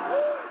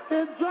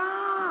 It's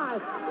dry.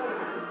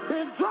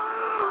 It's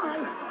dry.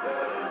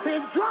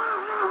 It's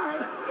dry.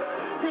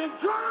 It's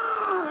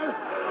dry.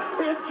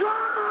 It's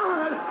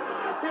dry.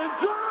 It's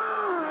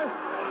dry.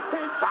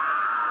 It's dry.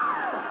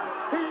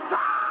 It's dry.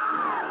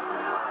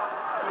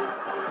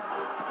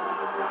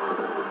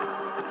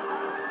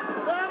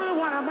 Every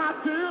one of my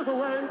tears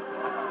away.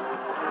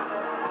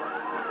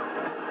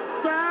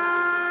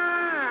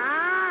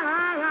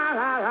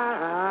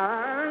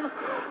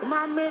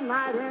 My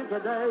midnight in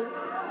today.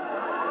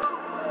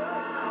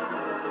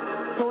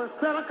 So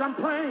instead of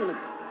complaining,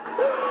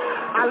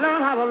 I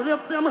learned how to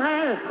lift them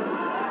hands,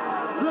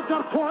 look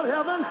up toward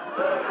heaven,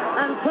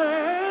 and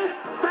say,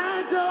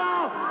 thank you,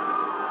 Lord.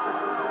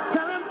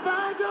 Tell him,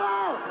 thank you,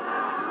 Lord.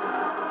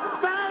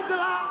 Thank you,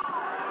 Lord.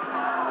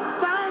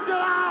 Thank you,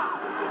 Lord.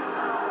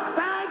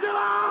 Thank you,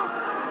 Lord.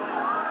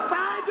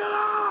 Thank you, Lord. Thank you,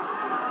 Lord.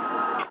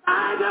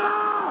 Thank you, Lord. Thank you,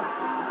 Lord.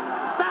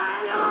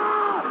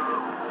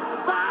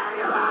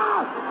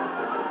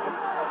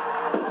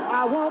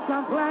 I won't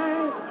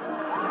complain.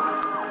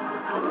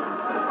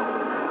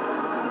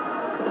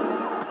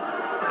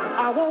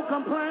 I won't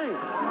complain.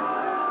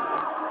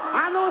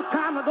 I know it's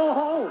time to go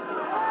home,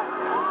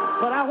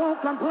 but I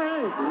won't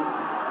complain.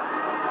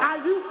 I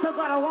used to,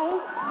 but I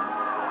won't.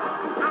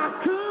 I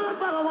could,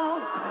 but I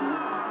won't.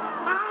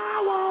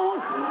 I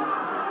won't.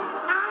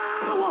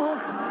 I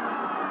won't.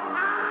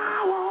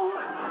 I won't.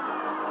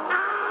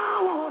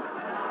 I won't.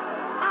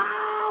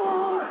 I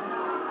won't.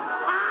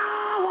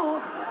 I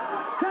won't.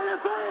 Can you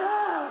say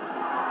yes?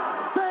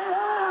 Say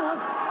yes.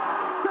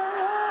 Say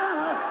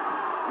yes.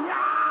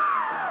 Yeah.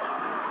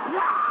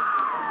 Yeah.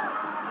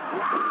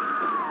 Yeah.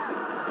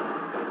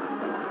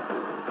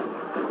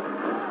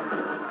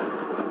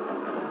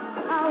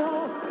 I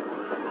won't.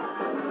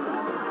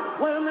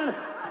 Wait a minute.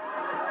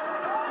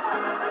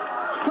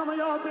 Some of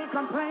y'all been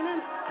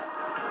complaining.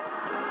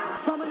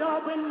 Some of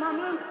y'all been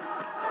mumbling.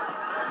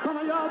 Some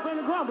of y'all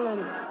been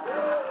grumbling.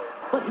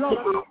 But y'all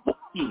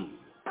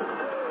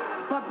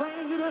for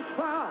bringing you this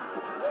far.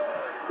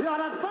 You ought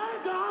to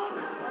thank God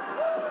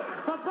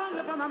for bringing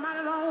you from a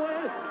mighty long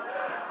way.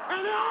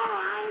 And you're all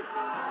right.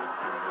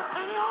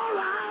 And you're all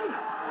right.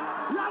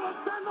 You ought to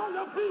stand on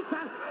your feet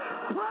and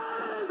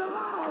praise the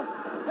Lord.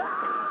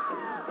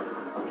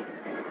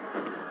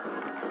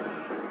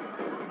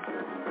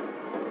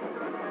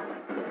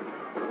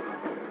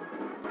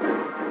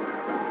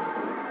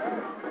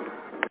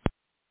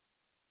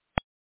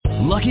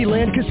 Lucky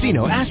Land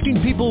Casino,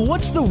 asking people,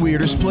 what's the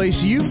weirdest place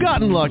you've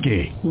gotten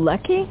lucky?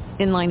 Lucky?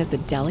 In line at the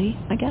deli,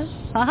 I guess?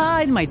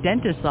 Aha, in my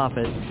dentist's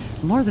office.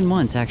 More than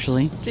once,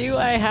 actually. Do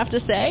I have to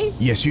say?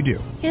 Yes, you do.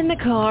 In the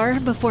car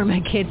before my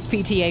kids'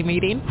 PTA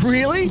meeting.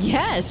 Really?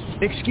 Yes.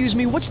 Excuse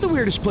me, what's the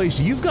weirdest place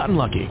you've gotten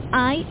lucky?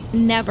 I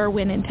never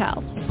win and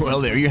tell.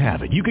 Well, there you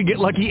have it. You can get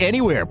lucky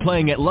anywhere,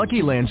 playing at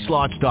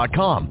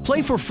LuckyLandSlots.com.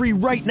 Play for free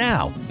right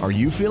now. Are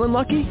you feeling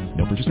lucky?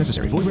 No purchase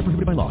necessary. Void where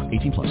prohibited by law.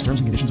 18+. Terms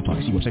and conditions apply.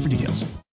 See website for details.